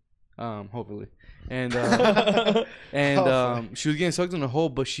heaven, hopefully. And she was getting sucked in a hole,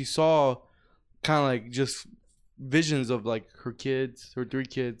 but she saw kind of like just visions of like her 3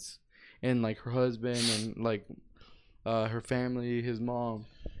 kids, and like her husband and like her family, his mom,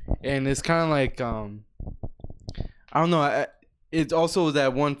 and it's kind of like I don't know. It's also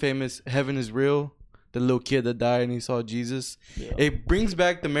that one famous "Heaven is Real," the little kid that died and he saw Jesus. Yeah. It brings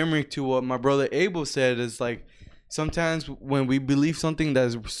back the memory to what my brother Abel said. Is like sometimes when we believe something that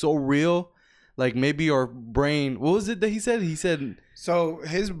is so real. Like maybe our brain. What was it that he said? He said. So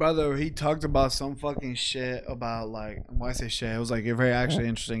his brother, he talked about some fucking shit about like. When I say shit, it was like very actually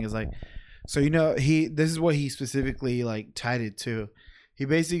interesting. Is like, so this is what he specifically like tied it to. He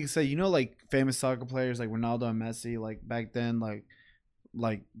basically said, like famous soccer players like Ronaldo and Messi, like back then, like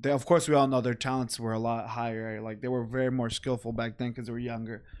they, of course we all know their talents were a lot higher. Right? Like they were very more skillful back then because they were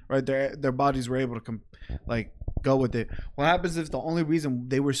younger, right? Their bodies were able to go with it. What happens if the only reason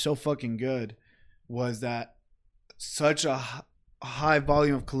they were so fucking good was that such a high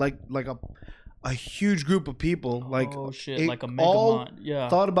volume of a huge group of people like like a mega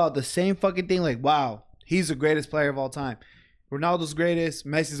thought about the same fucking thing, like wow, he's the greatest player of all time, Ronaldo's greatest,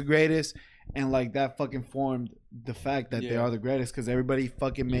 Messi's the greatest, and like that fucking formed the fact that they are the greatest because everybody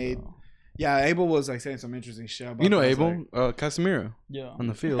fucking made. Yeah, Abel was like saying some interesting shit about Abel, Casemiro. Yeah, on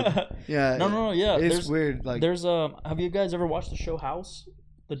the field. Yeah, no, yeah. It's weird. Like, there's have you guys ever watched the show House?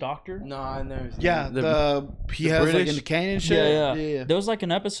 The Doctor? No, I never seen he has British? Like in the canyon shit. Yeah. There was like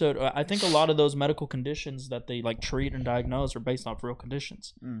an episode. I think a lot of those medical conditions that they like treat and diagnose are based off real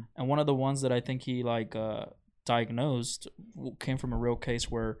conditions. And one of the ones that I think he like diagnosed came from a real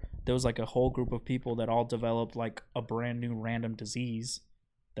case where there was like a whole group of people that all developed like a brand new random disease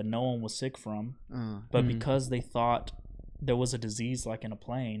that no one was sick from, but because they thought there was a disease like in a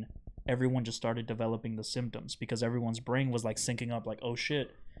plane, everyone just started developing the symptoms because everyone's brain was like syncing up, like, oh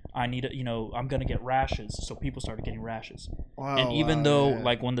shit, I need to, I'm gonna get rashes, so people started getting rashes. Wow, and even though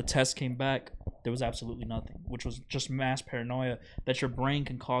like when the test came back, there was absolutely nothing, which was just mass paranoia that your brain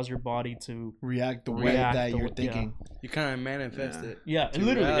can cause your body to react the way React that the you're way- thinking. You kind of manifest it. yeah, To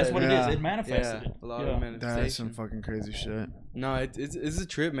literally that's what it reality. is. Yeah. It manifested it. A lot Yeah. of That's manifestation. some fucking crazy shit. No, it's a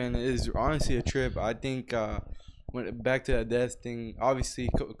trip, man. It is honestly a trip. I think when back to that death thing, obviously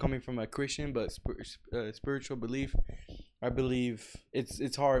coming from a Christian but spiritual belief, I believe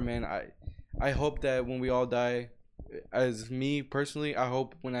it's hard, man. I hope that when we all die, as me personally, I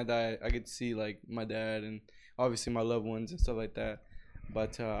hope when I die, I get to see like my dad and obviously my loved ones and stuff like that.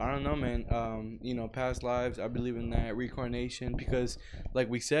 But I don't know, man. You know, past lives, I believe in that reincarnation because, like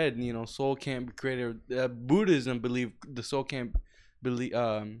we said, you know, soul can't be created. Buddhism believe the soul can't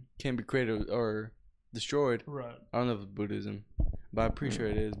be created or destroyed. Right. I don't know if it's Buddhism, but I'm pretty sure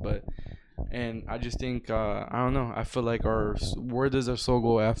it is. But and I just think I don't know. I feel like where does our soul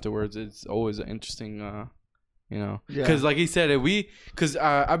go afterwards? It's always an interesting. You know, because like he said, because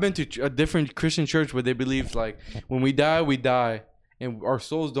I've been to a different Christian church where they believe like when we die, and our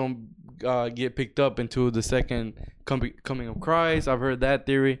souls don't get picked up until the second coming of Christ. I've heard that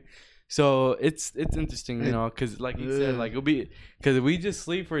theory, so it's interesting, you know, because like he said, like it'll be because if we just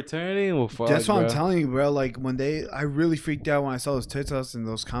sleep for eternity, well, fuck. That's what bro. I'm telling you, bro. Like when I really freaked out when I saw those TikToks and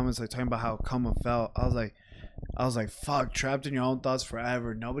those comments like talking about how Kuma felt. I was like, fuck, trapped in your own thoughts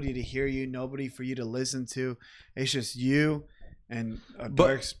forever. Nobody to hear you, nobody for you to listen to. It's just you and a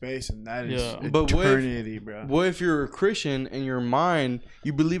dark space, and that is But eternity, bro. What if you're a Christian and your mind,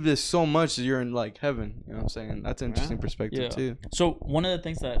 you believe this so much that you're in like heaven? You know what I'm saying? That's an interesting perspective too. So one of the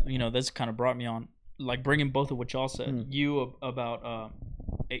things that this kind of brought me on, like bringing both of what y'all said, you about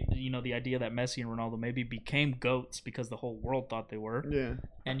the idea that Messi and Ronaldo maybe became GOATs because the whole world thought they were. Yeah.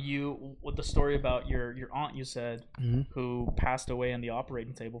 And you, with the story about your aunt, you said, who passed away on the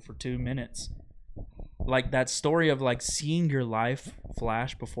operating table for 2 minutes. Like that story of like seeing your life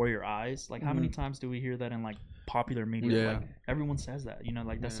flash before your eyes. Like how many times do we hear that in like popular media? Yeah. Like everyone says that,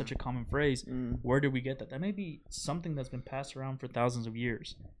 like that's such a common phrase. Where did we get that? That may be something that's been passed around for thousands of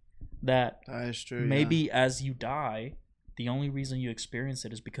years. That is true. maybe as you die, the only reason you experience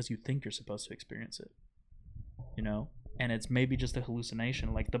it is because you think you're supposed to experience it. And it's maybe just a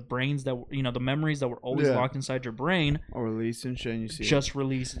hallucination. Like the brains that the memories that were always locked inside your brain or released and shit. And you see just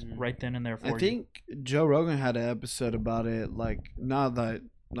released right then and there for you. I think Joe Rogan had an episode about it. Like, not that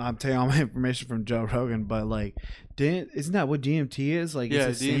I'm taking all my information from Joe Rogan, but like, isn't that what DMT is? Like, Yeah,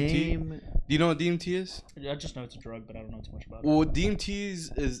 it's the DMT. same. Do you know what DMT is? I just know it's a drug, but I don't know too much about it. Well, DMT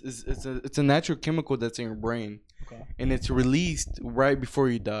is it's a natural chemical that's in your brain, and it's released right before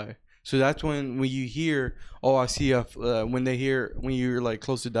you die. So that's when you hear, oh, I see when you're like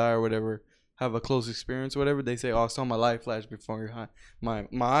close to die or whatever, have a close experience or whatever, they say, oh, I saw my life flash before my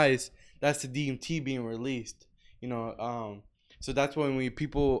eyes. That's the DMT being released, So that's when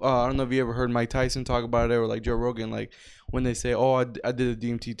people, I don't know if you ever heard Mike Tyson talk about it or like Joe Rogan, like when they say, oh, I did a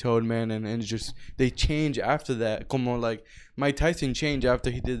DMT toad, man, and it's just, they change after that. Como like Mike Tyson changed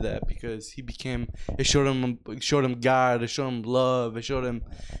after he did that because it showed him God, it showed him love, it showed him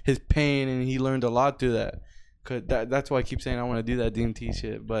his pain, and he learned a lot through that. Cause that's why I keep saying I want to do that DMT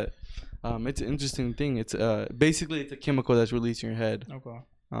shit. But it's an interesting thing. It's basically it's a chemical that's released in your head. Okay.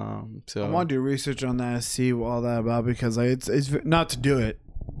 So I want to do research on that, see all that about, because like, it's not to do it.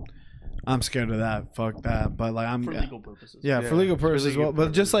 I'm scared of that. Fuck that. But like for legal purposes. Yeah, for legal purposes as well. But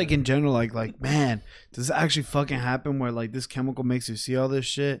purposes. just like in general, like man, does it actually fucking happen where like this chemical makes you see all this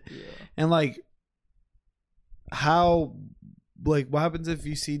shit? Yeah. And like how, like what happens if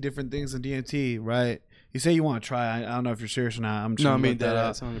you see different things in DMT, right? You say you want to try. I don't know if you're serious or not. I'm just no, I gonna mean look that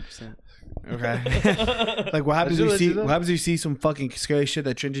up. that's 100%. Okay. Like what happens if you see? What happens if you see some fucking scary shit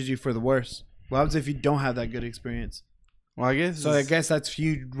that changes you for the worse? What happens if you don't have that good experience? Well, I guess That's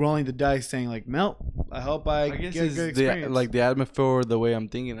you rolling the dice, saying like, "Melt, I hope I guess get a it's good experience." the atmosphere, the way I'm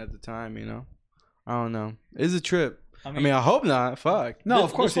thinking at the time. I don't know. It's a trip. I I mean, I hope not. Fuck. No,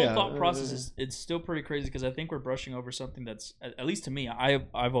 of course, this yeah. whole thought process is it's still pretty crazy because I think we're brushing over something that's, at least to me,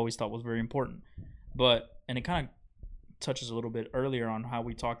 I've always thought was very important. And it kind of touches a little bit earlier on how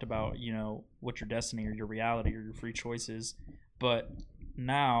we talked about, what your destiny or your reality or your free choices. But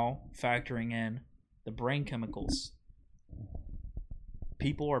now factoring in the brain chemicals,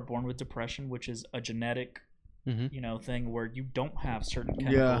 people are born with depression, which is a genetic, thing where you don't have certain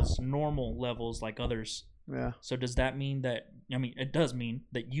chemicals, normal levels like others. Yeah. So does that mean that, it does mean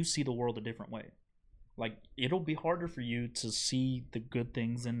that you see the world a different way. Like it'll be harder for you to see the good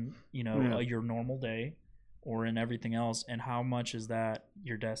things in, your normal day or in everything else. And how much is that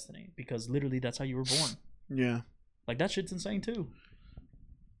your destiny? Because literally that's how you were born. Yeah. Like that shit's insane too.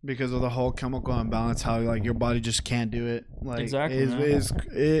 because of the whole chemical imbalance, how like your body just can't do it. Like Exactly,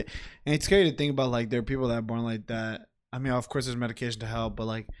 and it's scary to think about. Like there are people that are born like that. I mean, of course, there's medication to help, but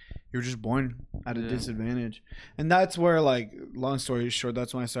like you're just born at a disadvantage, and that's where, like, long story short,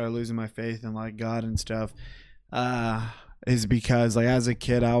 that's when I started losing my faith in like God and stuff. Is because like as a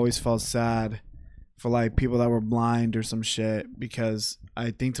kid, I always felt sad for like people that were blind or some shit, because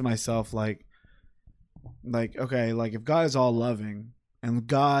I think to myself like okay, like if God is all loving and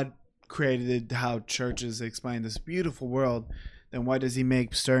God created how churches explain this beautiful world, then why does he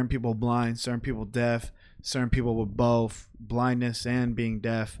make certain people blind, certain people deaf, certain people with both blindness and being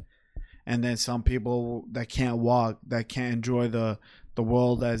deaf, and then some people that can't walk, that can't enjoy the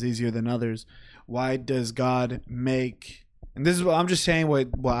world as easier than others? Why does God make, and this is what I'm just saying,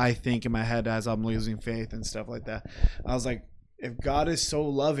 what I think in my head as I'm losing faith and stuff like that. I was like, if God is so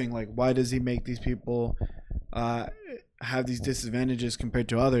loving, like why does he make these people have these disadvantages compared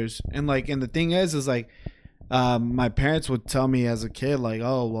to others? And like, and the thing is like, my parents would tell me as a kid, like,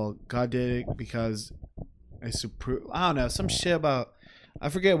 oh well, God did it because it's I don't know, some shit about, I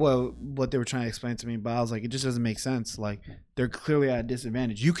forget what they were trying to explain to me, but I was like, it just doesn't make sense. Like they're clearly at a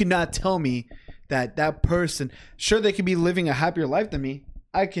disadvantage. You cannot tell me that person, sure, they could be living a happier life than me.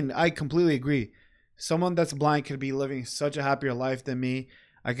 I completely agree. Someone that's blind could be living such a happier life than me.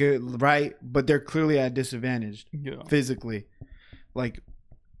 I could, right? But they're clearly at a disadvantage physically. Like,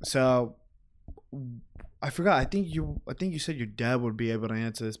 so I forgot. I think you said your dad would be able to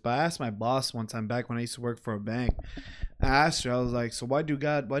answer this, but I asked my boss one time back when I used to work for a bank. I asked her, I was like, so why does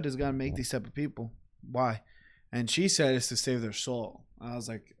God make these type of people? Why? And she said it's to save their soul. I was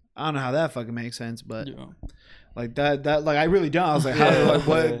like, I don't know how that fucking makes sense, but like that like I really don't. I was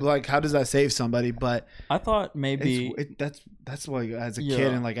like, how does that save somebody? But I thought maybe that's why as a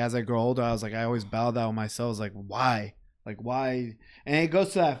kid and like as I grow older, I was like, I always bowed down myself. I was like, why? Like why? And it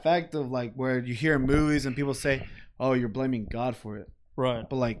goes to that fact of like where you hear in movies and people say, oh, you're blaming God for it, right?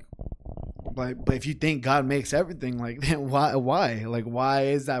 But if you think God makes everything, like, then why? Like, why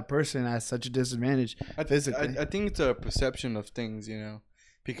is that person at such a disadvantage physically? I think it's a perception of things, you know,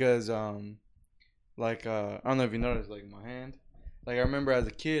 because like I don't know if you noticed, like my hand. Like I remember as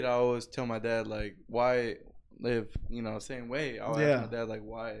a kid, I always tell my dad like, why live, you know, same way. I would ask my dad like,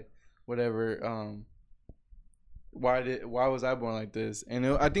 why, whatever. Why was I born like this? And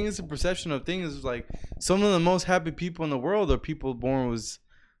I think it's a perception of things. It's like some of the most happy people in the world are people born with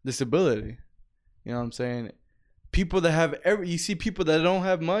disability. You know what I'm saying? People that have you see people that don't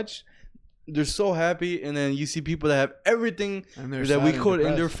have much, they're so happy, and then you see people that have everything that we could,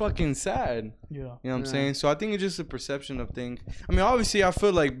 and they're fucking sad. Yeah. You know what I'm saying? So I think it's just a perception of things. I mean, obviously I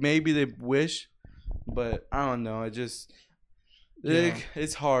feel like maybe they wish, but I don't know. It just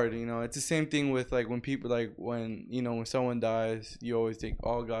it's hard, you know. It's the same thing with like when people, like when, you know, when someone dies, you always think,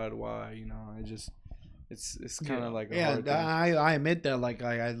 oh God, why? You know, it's kind of like a hard thing. I admit that like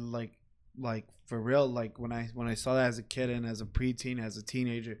I like for real, like when I saw that as a kid and as a preteen, as a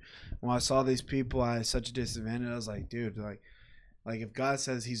teenager, when I saw these people at such a disadvantage, I was like, dude, like if God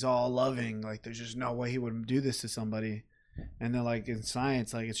says he's all loving, like there's just no way he would do this to somebody. And then like in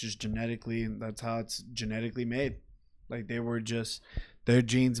science, like it's just genetically, that's how it's genetically made. Like they were just, their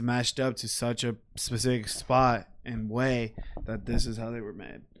genes matched up to such a specific spot and way that this is how they were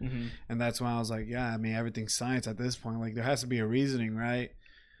made. Mm-hmm. And that's when I was like, yeah, I mean, everything's science at this point. Like there has to be a reasoning, right?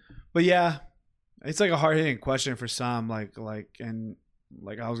 But yeah, it's like a hard hitting question for some. And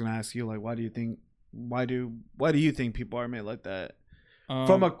I was gonna ask you, like, why do you think people are made like that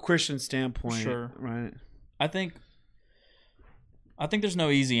from a Christian standpoint? Sure. Right. I think there's no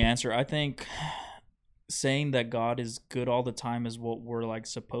easy answer. I think saying that God is good all the time is what we're like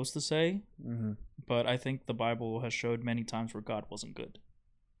supposed to say. Mm-hmm. But I think the Bible has showed many times where God wasn't good.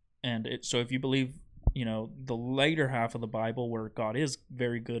 And so if you believe, you know, the later half of the Bible where God is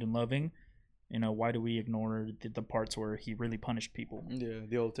very good and loving, you know, why do we ignore the parts where he really punished people? Yeah,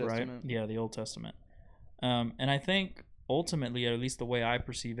 the Old Testament. Right? Yeah, the Old Testament. And I think ultimately, or at least the way I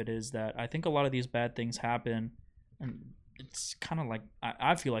perceive it, is that I think a lot of these bad things happen, and it's kind of like,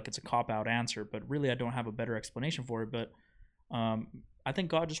 I feel like it's a cop-out answer, but really I don't have a better explanation for it. But I think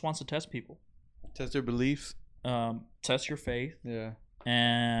God just wants to test people. Test their beliefs. Test your faith. Yeah.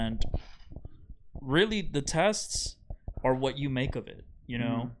 And really the tests are what you make of it, you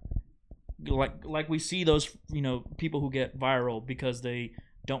know? Like we see those, you know, people who get viral because they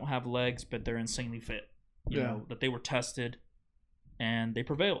don't have legs but they're insanely fit. You know, that they were tested and they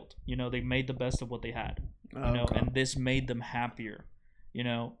prevailed. You know, they made the best of what they had. You know, and this made them happier, you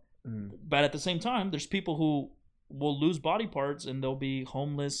know. But at the same time, there's people who will lose body parts and they'll be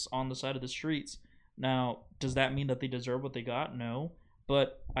homeless on the side of the streets. Now, does that mean that they deserve what they got? No.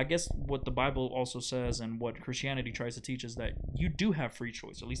 But I guess what the Bible also says and what Christianity tries to teach is that you do have free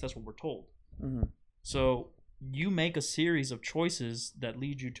choice. At least that's what we're told. Mhm. So you make a series of choices that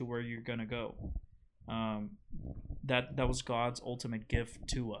lead you to where you're gonna go. That was God's ultimate gift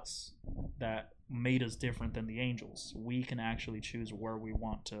to us. That made us different than the angels. We can actually choose where we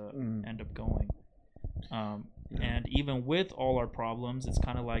want to end up going. And even with all our problems, it's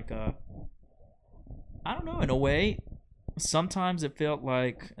kind of like I don't know, in a way, sometimes it felt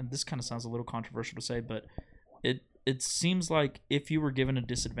like, and this kind of sounds a little controversial to say, but it seems like if you were given a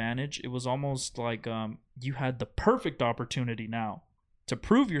disadvantage, it was almost like you had the perfect opportunity now to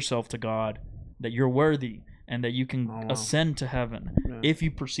prove yourself to God that you're worthy and that you can ascend to heaven if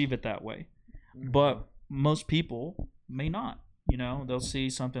you perceive it that way. But most people may not. You know, they'll see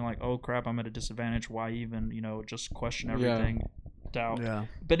something like, oh crap, I'm at a disadvantage. Why even, just question everything, doubt. Yeah.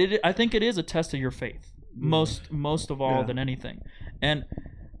 But I think it is a test of your faith, most of all than anything. And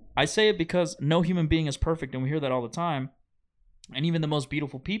I say it because no human being is perfect, and we hear that all the time. And even the most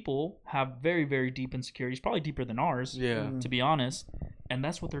beautiful people have very, very deep insecurities, probably deeper than ours, to be honest. And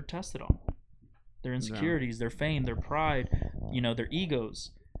that's what they're tested on. Their insecurities, their fame, their pride, their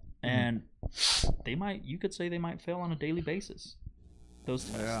egos. And you could say they might fail on a daily basis. Those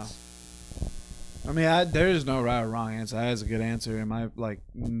tests. Yeah. I mean, there is no right or wrong answer. That is a good answer. Am I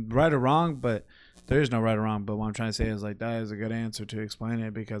right or wrong? But there is no right or wrong. But what I'm trying to say is that is a good answer to explain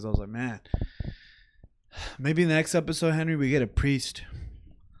it, because I was like, man, maybe next episode, Henry, we get a priest.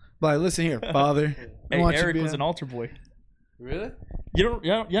 But listen here, Father. Hey, Eric was an altar boy. Really? You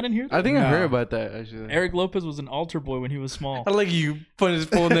didn't hear that? I think I heard about that, actually. Eric Lopez was an altar boy when he was small. I like you put his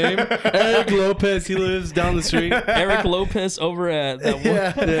full name. Eric Lopez. He lives down the street. Eric Lopez over at that one.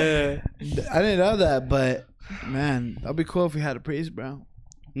 Yeah. I didn't know that, but man, that'd be cool if we had a priest, bro.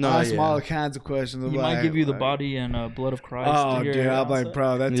 No, I ask him all kinds of questions. He might give you the body and blood of Christ. Oh, dude, I'm like,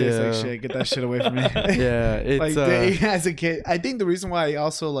 bro, that tastes like shit. Get that shit away from me. Yeah, it's as a kid, I think the reason why I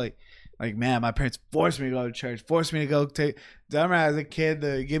also like, man, my parents forced me to go to church, forced me to go take. I remember as a kid,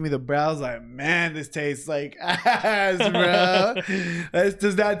 they give me the brows. Like, man, this tastes like ass, bro. This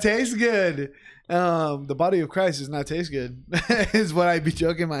does not taste good. The body of Christ does not taste good. Is what I'd be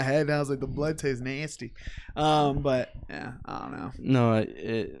joking in my head. And I was like, the blood tastes nasty. But yeah, I don't know. No,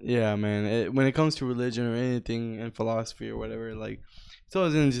 yeah, man. When it comes to religion or anything and philosophy or whatever, like, it's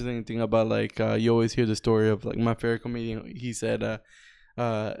always an interesting thing about you always hear the story of my favorite comedian. He said,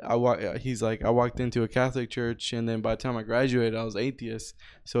 I walked into a Catholic church, and then by the time I graduated, I was atheist.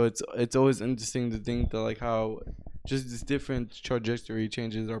 So it's always interesting to think that how just this different trajectory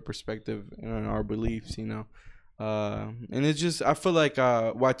changes our perspective and our beliefs, and it's just, I feel like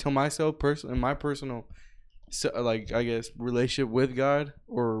what I tell myself personally, my personal, I guess, relationship with God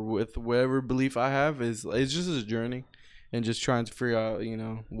or with whatever belief I have is it's just a journey, and just trying to figure out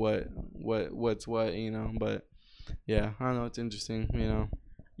what's what, but. Yeah, I don't know. It's interesting,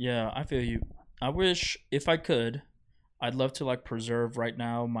 Yeah, I feel you. I wish, if I could, I'd love to preserve right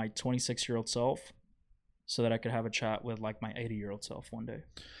now my 26-year-old self, so that I could have a chat with my 80-year-old self one day.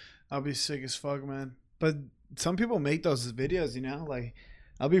 I'll be sick as fuck, man. But some people make those videos,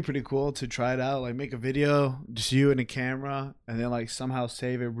 that'll be pretty cool to try it out. Make a video, just you and a camera, and then somehow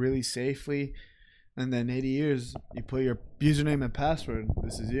save it really safely, and then 80 years, you put your username and password.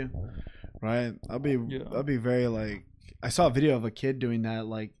 This is you. Right, I'll be very I saw a video of a kid doing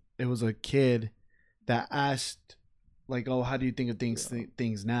that. It was a kid that asked, "Oh, how do you think of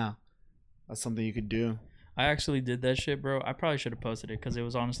things now?" That's something you could do. I actually did that shit, bro. I probably should have posted it because it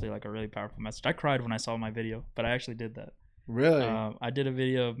was honestly a really powerful message. I cried when I saw my video, but I actually did that. Really? I did a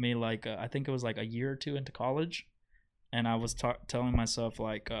video of me I think it was a year or two into college, and I was telling myself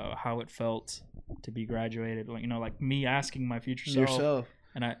how it felt to be graduated. Me asking my future self. Yourself.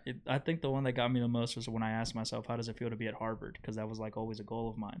 And I think the one that got me the most was when I asked myself, how does it feel to be at Harvard? Because that was always a goal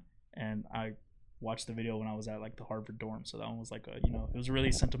of mine. And I watched the video when I was at the Harvard dorm. So that one was it was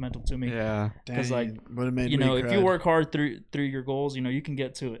really sentimental to me. Yeah. Because if you work hard through your goals, you can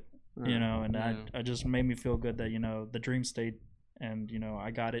get to it. And I just made me feel good that, the dream stayed, and,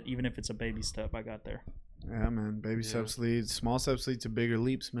 I got it. Even if it's a baby step, I got there. Yeah, man. Baby steps lead, small steps lead to bigger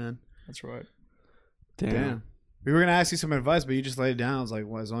leaps, man. That's right. Damn. We were going to ask you some advice, but you just laid it down. I was like,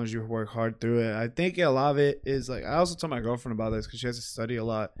 well, as long as you work hard through it. I think a lot of it is I also told my girlfriend about this because she has to study a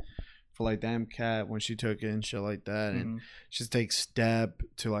lot for the MCAT when she took it and shit like that. And she just takes step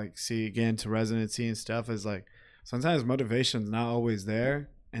to see again to residency and stuff. Is sometimes motivation's not always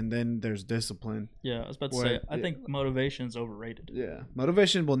there. And then there's discipline. Yeah, I was about to say, I think motivation's overrated. Yeah,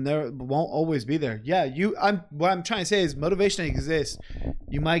 motivation won't always be there. Yeah, what I'm trying to say is motivation exists.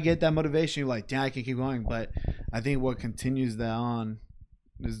 You might get that motivation. You're like, damn, I can keep going. But I think what continues that on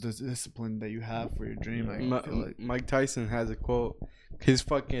is the discipline that you have for your dream. I feel like. Mike Tyson has a quote.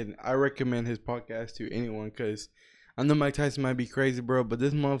 I recommend his podcast to anyone because I know Mike Tyson might be crazy, bro, but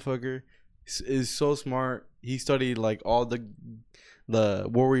this motherfucker is so smart. He studied like all the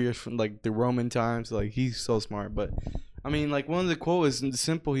warriors from like the Roman times. Like he's so smart. But I mean, like one of the quotes is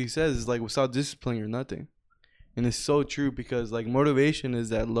simple. He says is like, without discipline, you're nothing, and it's so true because like motivation is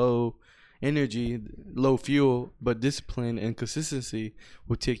that low energy, low fuel, but discipline and consistency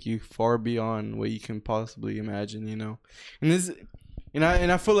will take you far beyond what you can possibly imagine. You know, and this. And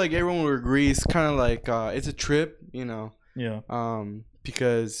I feel like everyone will agree it's kind of like it's a trip, you know. Yeah.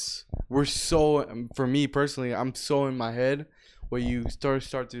 Because we're so, for me personally, I'm so in my head where you start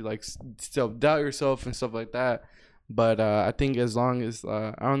to like self doubt yourself and stuff like that. But I think as long as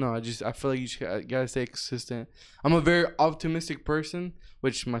I don't know, I feel like you gotta stay consistent. I'm a very optimistic person,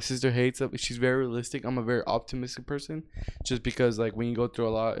 which my sister hates. She's very realistic. I'm a very optimistic person, just because like when you go through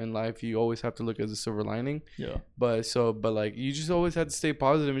a lot in life, you always have to look at the silver lining. Yeah. But like you just always have to stay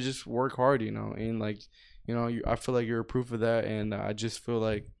positive and just work hard, you know. And like, you know, I feel like you're a proof of that. And I just feel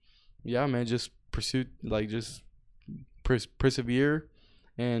like, yeah, man, just pursue, like just persevere,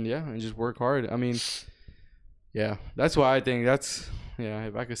 and yeah, and just work hard. I mean. Yeah, that's why I think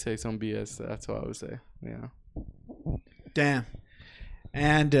if I could say some BS, that's what I would say. Yeah. Damn.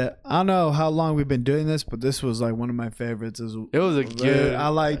 And I don't know how long we've been doing this, but this was like one of my favorites. It was a good. I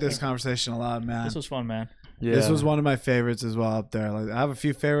like this conversation a lot, man. This was fun, man. Yeah. This was one of my favorites as well up there. Like I have a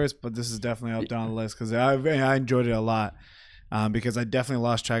few favorites, but this is definitely up there on the list because I enjoyed it a lot because I definitely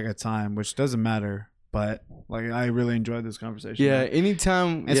lost track of time, which doesn't matter. But like I really enjoyed this conversation. Yeah,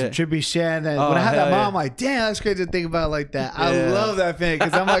 anytime. And some trippy shit. And when I had that mom, I'm like, damn, that's crazy to think about it like that. I love that feeling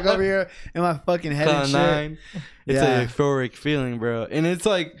because I'm like over here in my fucking head and shit. It's an euphoric feeling, bro. And it's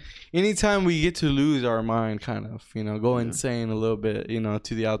like anytime we get to lose our mind, kind of, you know, go insane a little bit, you know,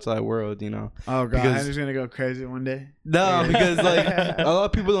 to the outside world, you know. Oh god, I'm just gonna go crazy one day. No, because like a lot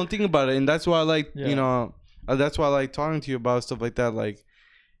of people don't think about it, and that's why I like, you know, that's why I like talking to you about stuff like that, like.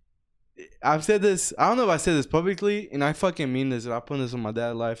 I've said this. I don't know if I said this publicly, and I fucking mean this. And I put this on my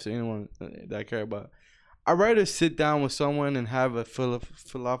dad's life to anyone that I care about. I'd rather sit down with someone and have a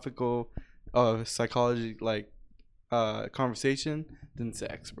philosophical, psychology conversation than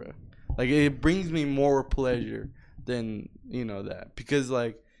sex, bro. Like it brings me more pleasure than that because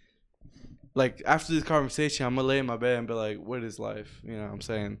like after this conversation, I'm gonna lay in my bed and be like, "What is life?" You know what I'm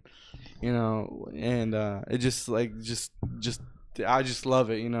saying? You know, and it just I just love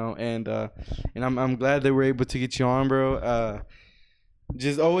it, you know, and I'm glad that we're able to get you on, bro.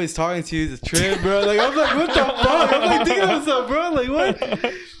 Just always talking to you is a trip, bro. Like I'm like, what the fuck? I'm like thinking of myself, bro. Like what?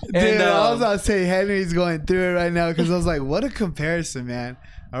 Dude, I was about to say Henry's going through it right now because I was like, what a comparison, man.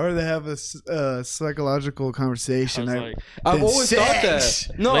 I'd rather have a psychological conversation. I've always thought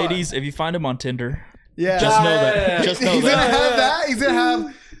that. No, ladies, if you find him on Tinder, yeah, just know that. Just know he's that. Gonna have that. He's gonna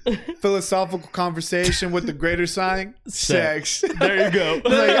have. Philosophical conversation with the greater sign, sex. There you go.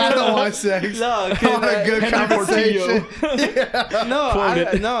 Like I don't want sex. No, I want a good conversation.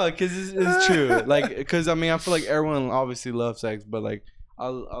 No, because it's true. Like, because I mean, I feel like everyone obviously loves sex, but like, I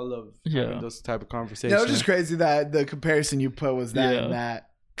love having those type of conversations. Yeah, it was just crazy that the comparison you put was that and that.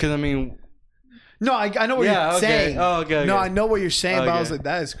 Because I mean. No, I know what you're saying. Oh, okay. No, I know what you're saying, but I was like,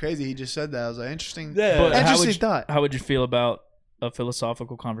 that is crazy. He just said that. I was like, interesting. Yeah. But interesting thought. How would you feel about a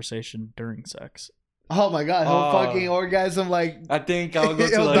philosophical conversation during sex? Oh my god, he'll fucking orgasm like. I think I'll go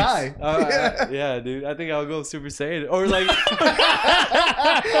to he'll like. die. Yeah, dude. I think I'll go Super Saiyan or like,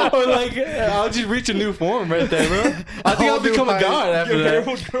 I'll just reach a new form right there, bro. I think I'll become a god after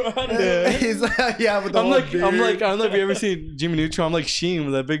that. He's like, yeah, with the I'm like, I don't know if you ever seen Jimmy Neutron. I'm like Sheen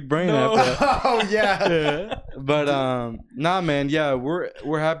with that big brain after that. Oh yeah. But nah, man. Yeah,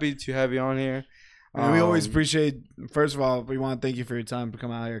 we're happy to have you on here. And we always appreciate. First of all, we want to thank you for your time to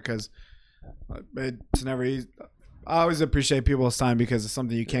come out here because it's never easy. I always appreciate people's time because it's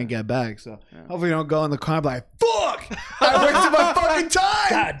something you can't get back. So hopefully you don't go in the car and be like, "Fuck! I wasted my fucking time."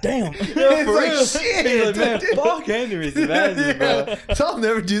 God damn! It's like shit. Like, man, fuck Henry Sebastian, bro. So I'll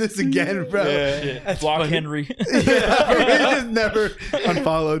never do this again, bro. Yeah. Block Henry. Yeah, he just never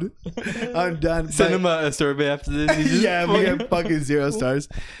unfollowed. I'm done. Send him a survey after this. Yeah, we get fucking 0 stars.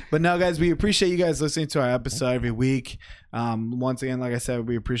 But no, guys, we appreciate you guys listening to our episode every week. Once again, like I said,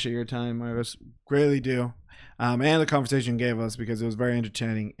 we appreciate your time. I greatly do. And the conversation gave us because it was very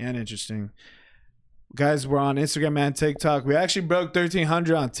entertaining and interesting. Guys, we're on Instagram and TikTok. We actually broke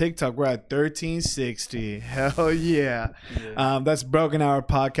 1,300 on TikTok. We're at 1,360. Hell yeah. That's Broken Hour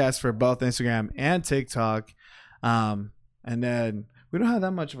Podcast for both Instagram and TikTok. And then We don't have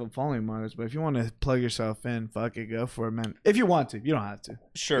that much of a following, Mars, but if you want to plug yourself in, fuck it, go for it, man. If you want to, you don't have to.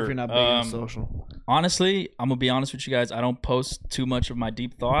 Sure. If you're not big on social. Honestly, I'm gonna be honest with you guys. I don't post too much of my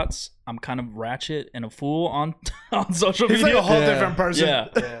deep thoughts. I'm kind of ratchet and a fool on social He's media. like a whole different person.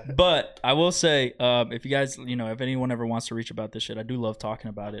 Yeah. But I will say, if you guys, if anyone ever wants to reach about this shit, I do love talking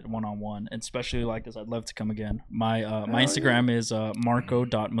about it one-on-one, and especially like this. I'd love to come again. My Instagram is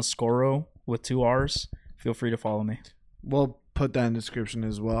marco.mascoro with 2 R's. Feel free to follow me. We'll put that in the description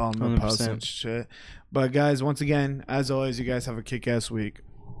as well on the post and shit. But guys, once again, as always, you guys have a kick-ass week.